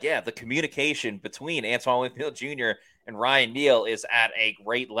was like, the communication between Antoine Winfield Jr. and Ryan Neal is at a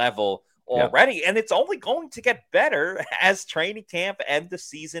great level already, and it's only going to get better as training camp and the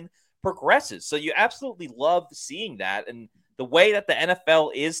season progresses. So you absolutely love seeing that, and the way that the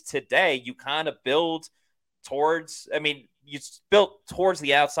NFL is today, you kind of build towards, I mean, you built towards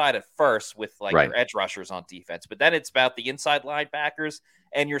the outside at first with like Right. your edge rushers on defense, but then it's about the inside linebackers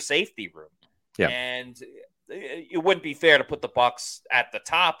and your safety room. Yeah. And it wouldn't be fair to put the Bucs at the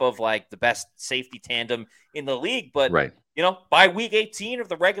top of like the best safety tandem in the league. But, Right. By week 18 of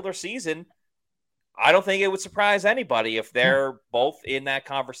the regular season, I don't think it would surprise anybody if they're both in that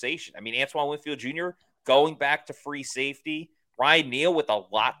conversation. I mean, Antoine Winfield Jr. going back to free safety, Ryan Neal with a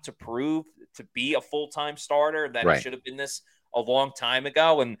lot to prove to be a full-time starter, that he should have been this a long time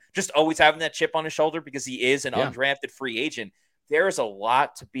ago, and just always having that chip on his shoulder because he is an undrafted free agent. There is a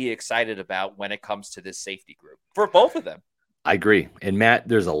lot to be excited about when it comes to this safety group for both of them. I agree. And Matt,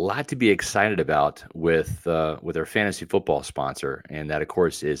 there's a lot to be excited about with our fantasy football sponsor. And that, of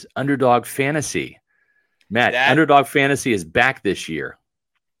course, is Underdog Fantasy. Matt, Underdog Fantasy is back this year.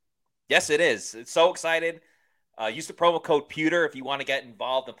 Yes, it is. It's so excited. Use the promo code Pewter if you want to get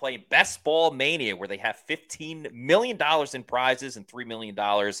involved in playing Best Ball Mania, where they have $15 million in prizes and $3 million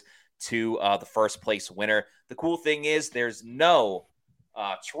to the first place winner. The cool thing is there's no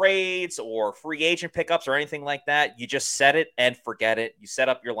trades or free agent pickups or anything like that. You just set it and forget it. You set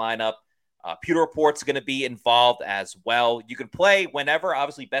up your lineup. Pewter Report's going to be involved as well. You can play whenever.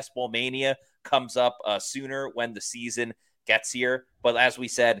 Obviously, Best Ball Mania comes up sooner when the season gets here. But as we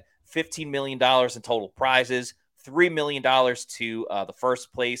said, $15 million in total prizes, $3 million to the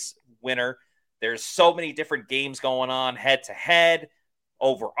first place winner. There's so many different games going on, head-to-head,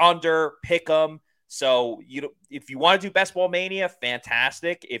 over-under, pick 'em. So if you want to do Best Ball Mania,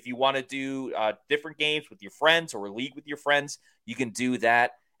 fantastic. If you want to do different games with your friends or a league with your friends, you can do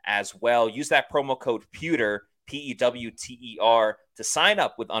that as well. Use that promo code Pewter, PEWTER, to sign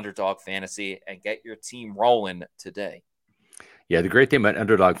up with Underdog Fantasy and get your team rolling today. Yeah, the great thing about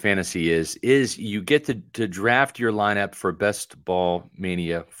Underdog Fantasy is you get to draft your lineup for Best Ball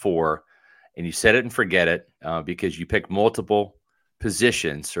Mania 4, and you set it and forget it because you pick multiple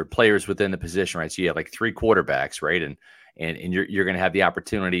positions or players within the position, right? So you have like 3 quarterbacks, right? And you're going to have the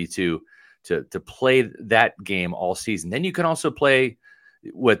opportunity to play that game all season. Then you can also play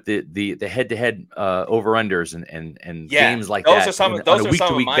with the head-to-head over-unders and games like those that are some, on those a are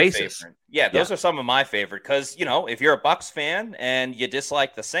week-to-week some basis. Favorite. Yeah, those are some of my favorite because, if you're a Bucs fan and you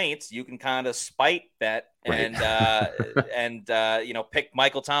dislike the Saints, you can kind of spite bet and pick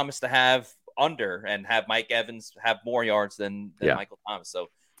Michael Thomas to have under and have Mike Evans have more yards than Michael Thomas. So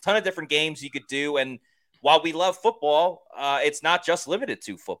a ton of different games you could do. And while we love football, it's not just limited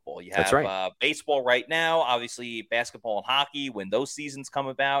to football. You have baseball right now, obviously basketball and hockey when those seasons come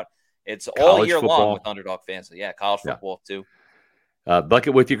about. It's all year long with Underdog Fantasy. Yeah, college football too.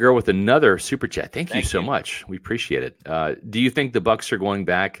 Bucket with you, girl, with another super chat. Thank you so much. We appreciate it. Do you think the Bucs are going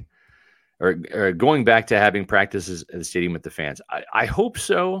back or going back to having practices at the stadium with the fans? I hope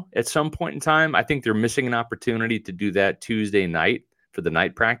so at some point in time. I think they're missing an opportunity to do that Tuesday night for the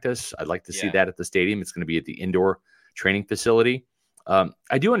night practice. I'd like to see that at the stadium. It's going to be at the indoor training facility.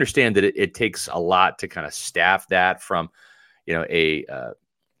 I do understand that it takes a lot to kind of staff that from, a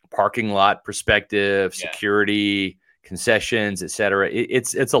parking lot perspective, security, concessions, et cetera.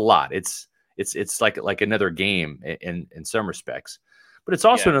 It's a lot. It's like another game in some respects, but it's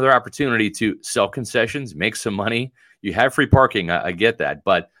also another opportunity to sell concessions, make some money. You have free parking. I get that,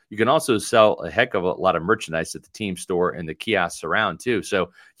 but you can also sell a heck of a lot of merchandise at the team store and the kiosks around too.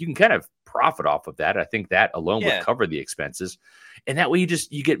 So you can kind of profit off of that. I think that alone would cover the expenses. And that way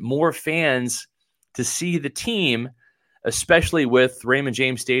you get more fans to see the team, especially with Raymond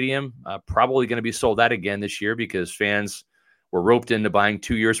James Stadium, probably going to be sold out again this year because fans were roped into buying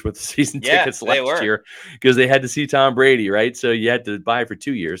 2 years worth of season tickets last year because they had to see Tom Brady, right? So you had to buy for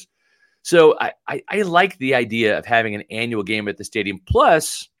 2 years. So I like the idea of having an annual game at the stadium.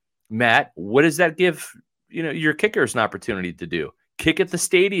 Plus, Matt, what does that give your kickers an opportunity to do? Kick at the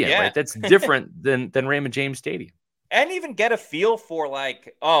stadium, right? That's different than Raymond James Stadium. And even get a feel for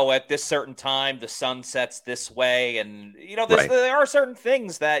at this certain time, the sun sets this way. And, there are certain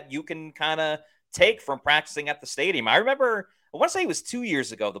things that you can kind of take from practicing at the stadium. I remember, I want to say it was 2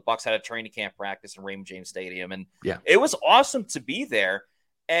 years ago, the Bucs had a training camp practice in Raymond James Stadium. And it was awesome to be there.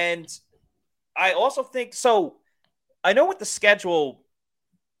 And I also think, so I know with the schedule,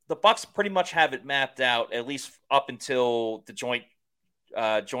 the Bucs pretty much have it mapped out, at least up until the joint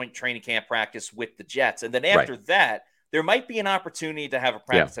training camp practice with the Jets. And then after that, there might be an opportunity to have a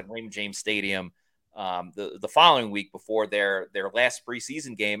practice at Raymond James Stadium the following week before their last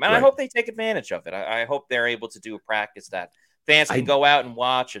preseason game. And I hope they take advantage of it. I hope they're able to do a practice that fans can go out and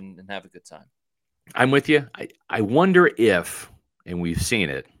watch and have a good time. I'm with you. I wonder if, and we've seen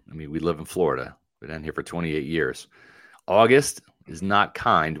it, I mean, we live in Florida. We've been here for 28 years. August is not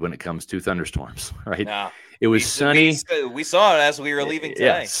kind when it comes to thunderstorms, right? No. It was sunny. We saw it as we were leaving today.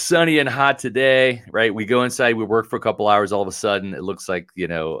 Yeah, sunny and hot today, right? We go inside, we work for a couple hours. All of a sudden, it looks like,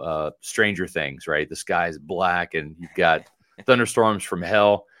 Stranger Things, right? The sky is black and you've got thunderstorms from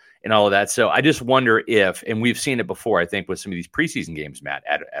hell and all of that. So I just wonder if, and we've seen it before, I think, with some of these preseason games, Matt,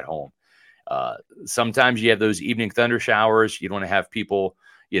 at home. Sometimes you have those evening thunder showers. You don't want to have people,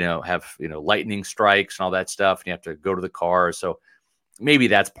 have lightning strikes and all that stuff, and you have to go to the car. So maybe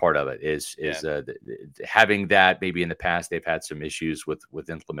that's part of it is having that. Maybe in the past they've had some issues with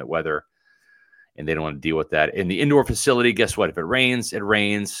inclement weather, and they don't want to deal with that. In the indoor facility, guess what? If it rains, it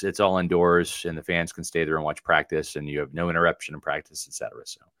rains. It's all indoors, and the fans can stay there and watch practice, and you have no interruption in practice, etc.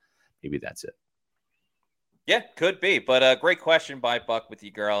 So maybe that's it. Yeah, could be. But great question by Buck with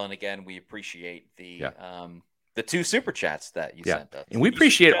you, girl. And again, we appreciate the 2 super chats that you sent us. And we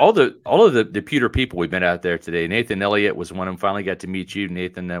appreciate all of the Pewter people we've been out there today. Nathan Elliott was one of them. Finally got to meet you,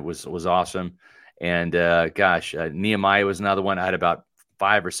 Nathan. That was awesome. And Nehemiah was another one. I had about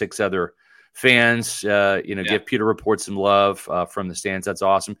 5 or 6 other fans, give Pewter Report some love from the stands. That's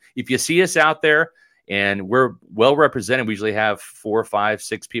awesome. If you see us out there and we're well represented, we usually have 4, 5,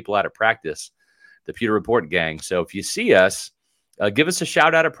 6 people out of practice, the Pewter Report gang. So if you see us, give us a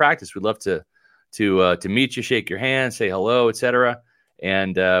shout out at practice. We'd love to meet you, shake your hand, say hello, etc.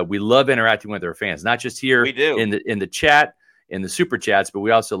 And we love interacting with our fans, not just here in the chat, in the super chats, but we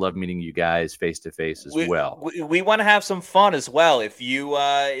also love meeting you guys face to face as well. We want to have some fun as well. If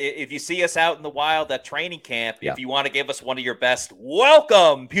you see us out in the wild at training camp, if you want to give us one of your best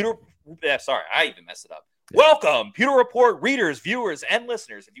welcome, Pewter. Sorry, I even messed it up. Welcome, Pewter Report readers, viewers, and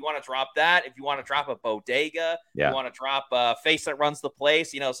listeners. If you want to drop that, if you want to drop a bodega, if you want to drop a face that runs the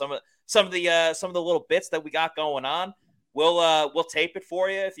place, some of the little bits that we got going on, we'll tape it for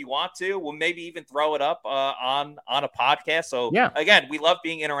you if you want to. We'll maybe even throw it up on a podcast. So again, we love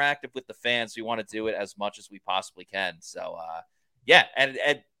being interactive with the fans. We want to do it as much as we possibly can. So and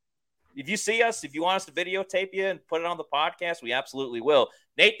if you see us, if you want us to videotape you and put it on the podcast, we absolutely will.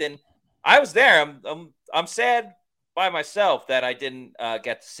 Nathan, I was there. I'm sad by myself that I didn't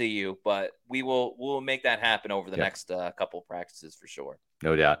get to see you, but we'll make that happen over the next couple of practices for sure.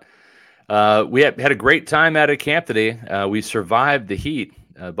 No doubt. We had a great time out at camp today. We survived the heat.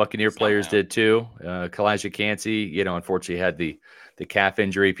 Buccaneer players did too. Kalijah Cansey, unfortunately had the calf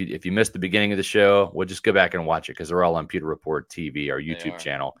injury. If you missed the beginning of the show, we'll just go back and watch it because they're all on Pewter Report TV, our YouTube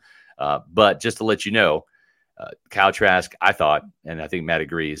channel. But just to let you know, Kyle Trask, I thought, and I think Matt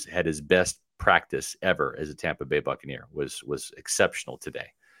agrees, had his best practice ever as a Tampa Bay Buccaneer. Was exceptional today,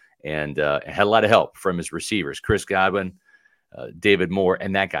 and had a lot of help from his receivers, Chris Godwin, David Moore,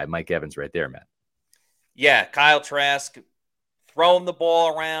 and that guy, Mike Evans, right there, Matt. Yeah, Kyle Trask throwing the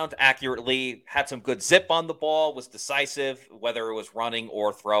ball around accurately, had some good zip on the ball, was decisive, whether it was running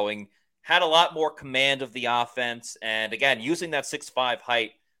or throwing, had a lot more command of the offense, and again, using that 6'5"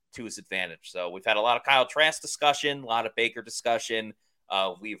 height to his advantage. So we've had a lot of Kyle Trask discussion, a lot of Baker discussion.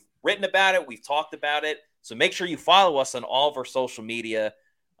 We've written about it. We've talked about it. So make sure you follow us on all of our social media,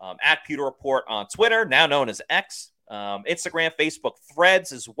 at Pewter Report on Twitter, now known as X, Instagram, Facebook,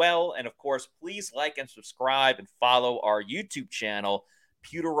 Threads as well. And of course, please like and subscribe and follow our YouTube channel,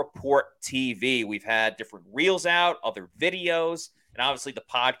 Pewter Report TV. We've had different reels out, other videos, and obviously the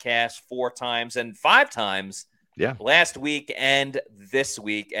podcast 4 times and 5 times last week and this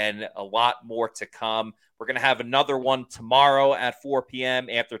week, and a lot more to come. We're going to have another one tomorrow at 4 p.m.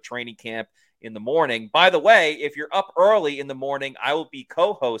 after training camp in the morning. By the way, if you're up early in the morning, I will be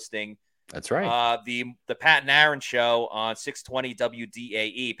co-hosting. That's right. The Pat and Aaron show on 620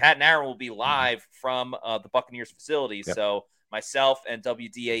 WDAE. Pat and Aaron will be live from the Buccaneers facility. So myself and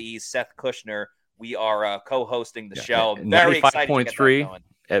WDAE's Seth Kushner, we are co-hosting the show. I'm very excited to get that going.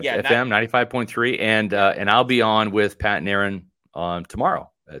 FM 95.3, and I'll be on with Pat and Aaron tomorrow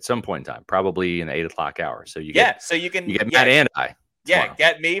at some point in time, probably in the 8 o'clock hour. So you get Matt and I. Yeah,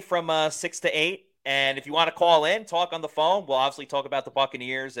 get me from 6 to 8, and if you want to call in, talk on the phone, we'll obviously talk about the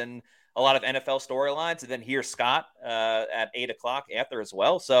Buccaneers and a lot of NFL storylines, and then hear Scott at 8 o'clock after as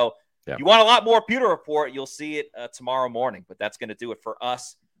well. So if you want a lot more Pewter Report, you'll see it tomorrow morning. But that's going to do it for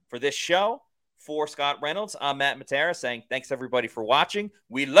us for this show. For Scott Reynolds, I'm Matt Matera saying thanks, everybody, for watching.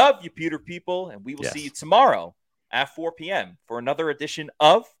 We love you, Pewter people, and we will see you tomorrow at 4 p.m. for another edition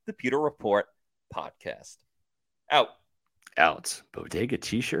of the Pewter Report podcast. Out. Bodega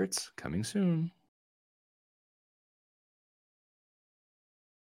T-shirts coming soon.